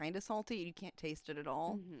else that's kind of salty, and you can't taste it at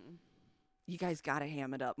all. Mm-hmm. You guys gotta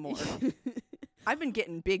ham it up more. I've been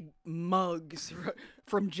getting big mugs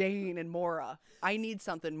from Jane and Maura. I need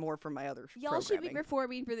something more from my other Y'all should be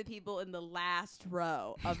performing for the people in the last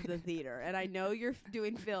row of the theater. And I know you're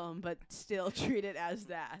doing film, but still treat it as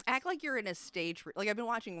that. Act like you're in a stage. Like, I've been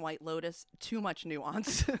watching White Lotus. Too much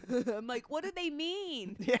nuance. I'm like, what do they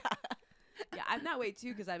mean? Yeah. Yeah, I'm that way,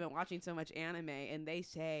 too, because I've been watching so much anime, and they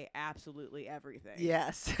say absolutely everything.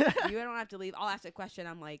 Yes. You don't have to leave. I'll ask a question.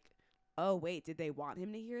 I'm like, oh, wait, did they want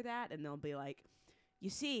him to hear that? And they'll be like, you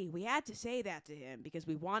see, we had to say that to him because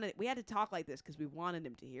we had to talk like this because we wanted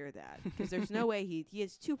him to hear that. Because there's no way he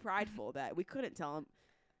is too prideful that we couldn't tell him.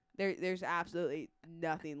 There's absolutely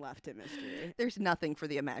nothing left to mystery. There's nothing for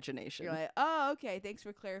the imagination. You're like, oh, okay, thanks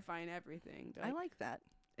for clarifying everything. I like that.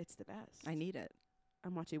 It's the best. I need it.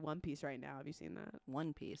 I'm watching One Piece right now. Have you seen that?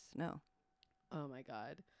 One Piece. No. Oh my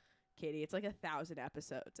God, Katie, it's like 1,000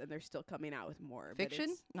 episodes, and they're still coming out with more.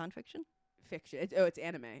 Fiction? Nonfiction? Fiction. It's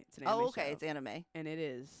anime. It's an anime. Oh, okay. show. It's anime. And it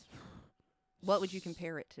is. What would you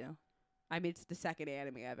compare it to? I mean, it's the second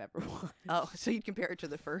anime I've ever watched. Oh, so you'd compare it to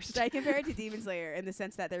the first? So I compare it to Demon Slayer in the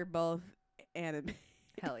sense that they're both anime.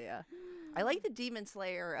 Hell yeah. I like the Demon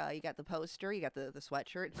Slayer. You got the poster. You got the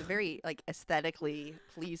sweatshirt. It's a very like aesthetically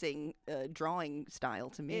pleasing drawing style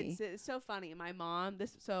to me. It's so funny. My mom.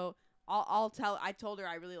 I'll tell. I told her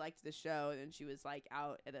I really liked the show, and she was like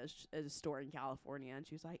out at a store in California, and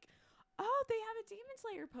she was like, "Oh, they have a Demon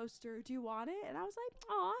Slayer poster. Do you want it?" And I was like,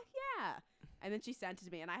 "Aw, yeah." And then she sent it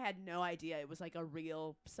to me, and I had no idea it was like a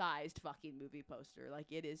real sized fucking movie poster. Like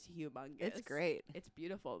it is humongous. It's great. It's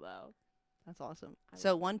beautiful though. That's awesome.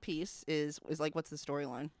 So One Piece is like, what's the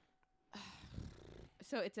storyline?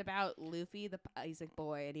 So it's about Luffy. He's a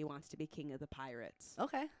boy, and he wants to be king of the pirates.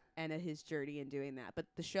 Okay. And his journey in doing that. But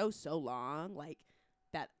the show's so long, like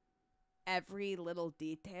that every little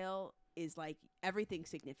detail is like everything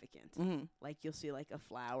significant. Mm-hmm. Like you'll see like a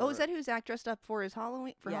flower. Oh, is that who Zach dressed up for his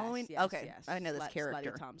Halloween? Yes, Halloween? yes, Okay. yes. I know this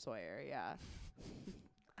character. Slutty Tom Sawyer, yeah.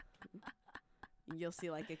 You'll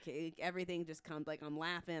see like a cake. Everything just comes like I'm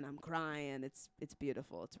laughing, I'm crying. It's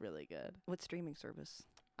beautiful. It's really good. What streaming service?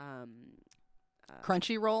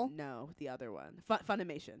 Crunchyroll? No, the other one.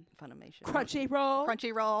 Funimation. Crunchyroll.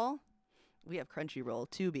 Crunchyroll. We have Crunchyroll.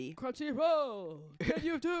 Tubi. Crunchyroll. Can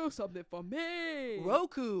you do something for me?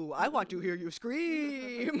 Roku. I want to hear you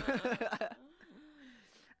scream.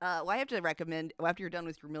 Well, I have to recommend, after you're done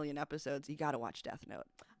with your million episodes, you got to watch Death Note.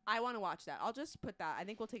 I want to watch that. I'll just put that. I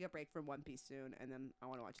think we'll take a break from One Piece soon, and then I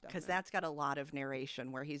want to watch Death Note. Because that's got a lot of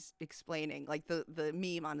narration where he's explaining, like the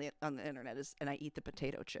meme on the internet is, and I eat the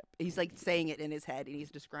potato chip. He's like saying it in his head, and he's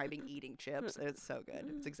describing eating chips. It's so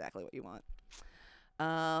good. It's exactly what you want.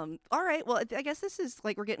 All right. Well, I guess this is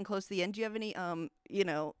like we're getting close to the end. Do you have any,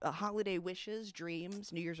 holiday wishes,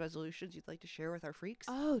 dreams, New Year's resolutions you'd like to share with our freaks?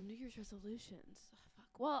 Oh, New Year's resolutions.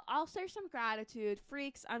 Well, I'll share some gratitude.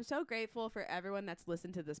 Freaks, I'm so grateful for everyone that's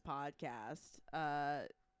listened to this podcast.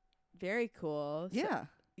 Very cool. Yeah.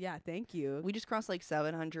 Yeah, thank you. We just crossed like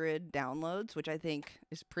 700 downloads, which I think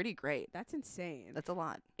is pretty great. That's insane. That's a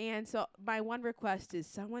lot. And so my one request is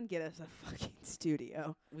someone get us a fucking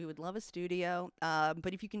studio. We would love a studio.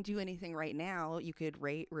 But if you can do anything right now, you could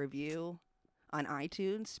rate, review on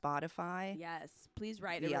iTunes, Spotify. Yes, please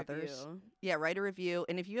write a review. Others. Yeah, write a review.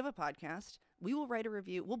 And if you have a podcast, we will write a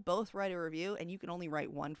review. We'll both write a review, and you can only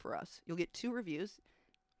write one for us. You'll get 2 reviews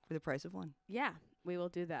for the price of 1. Yeah, we will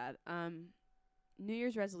do that. New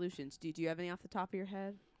Year's resolutions. Do you have any off the top of your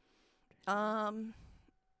head? I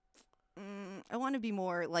want to be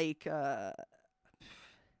more like I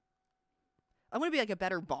want to be like a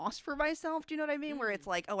better boss for myself. Do you know what I mean? Where it's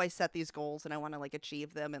like, oh, I set these goals and I want to like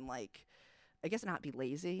achieve them and like, I guess not be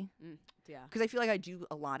lazy. Yeah. Because I feel like I do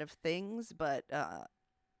a lot of things, but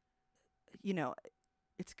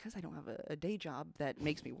it's because I don't have a day job that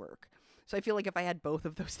makes me work. So I feel like if I had both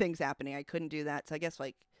of those things happening, I couldn't do that. So I guess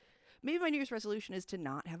like maybe my New Year's resolution is to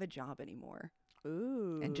not have a job anymore.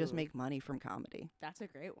 Ooh. And just make money from comedy. That's a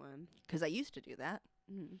great one. Because I used to do that.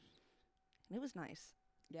 Mm. And it was nice.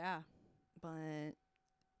 Yeah. But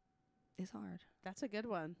it's hard. That's a good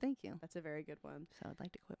one. Thank you. That's a very good one. So I'd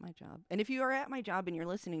like to quit my job. And if you are at my job and you're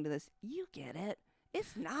listening to this, you get it.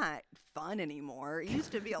 It's not fun anymore. It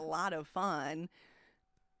used to be a lot of fun.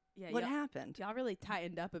 Yeah. What happened? Y'all really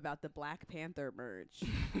tightened up about the Black Panther merge.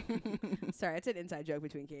 Sorry, it's an inside joke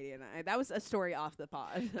between Katie and I. That was a story off the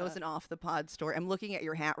pod. That was an off the pod story. I'm looking at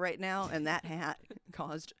your hat right now, and that hat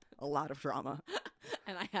caused a lot of drama.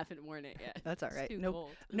 And I haven't worn it yet. That's all right. It's too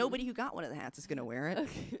cold. Nobody who got one of the hats is going to wear it.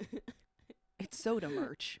 It's soda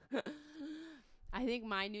merch. I think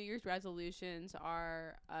my New Year's resolutions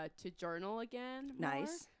are to journal again. Nice.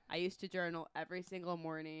 More. I used to journal every single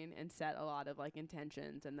morning and set a lot of like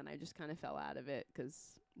intentions, and then I just kind of fell out of it because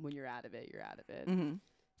when you're out of it, you're out of it. Mm-hmm.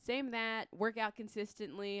 Same that. Work out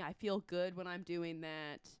consistently. I feel good when I'm doing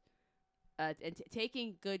that. And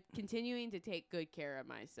continuing to take good care of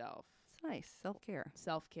myself. It's nice. Self-care.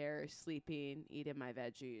 Self-care, sleeping, eating my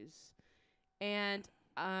veggies, and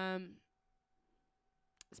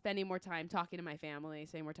spending more time talking to my family,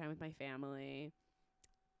 spending more time with my family,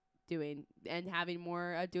 doing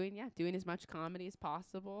as much comedy as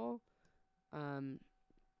possible. And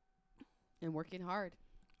working hard.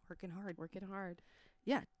 Working hard.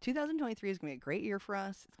 Yeah, 2023 is going to be a great year for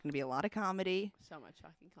us. It's going to be a lot of comedy. So much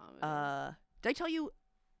fucking comedy. Did I tell you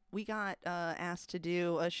we got asked to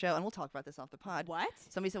do a show, and we'll talk about this off the pod. What?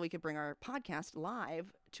 Somebody said we could bring our podcast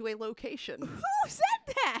live to a location. Who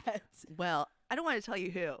said that? Well, I don't want to tell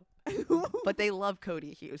you who, but they love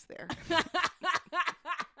Cody Hughes there.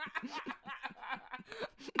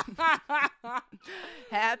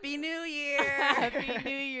 Happy New Year! Happy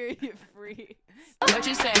New Year, you freak. What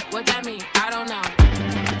you say? What that mean? I don't know.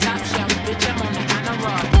 Top shelf, bitch, I'm on the honor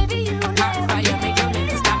roll. Baby, you know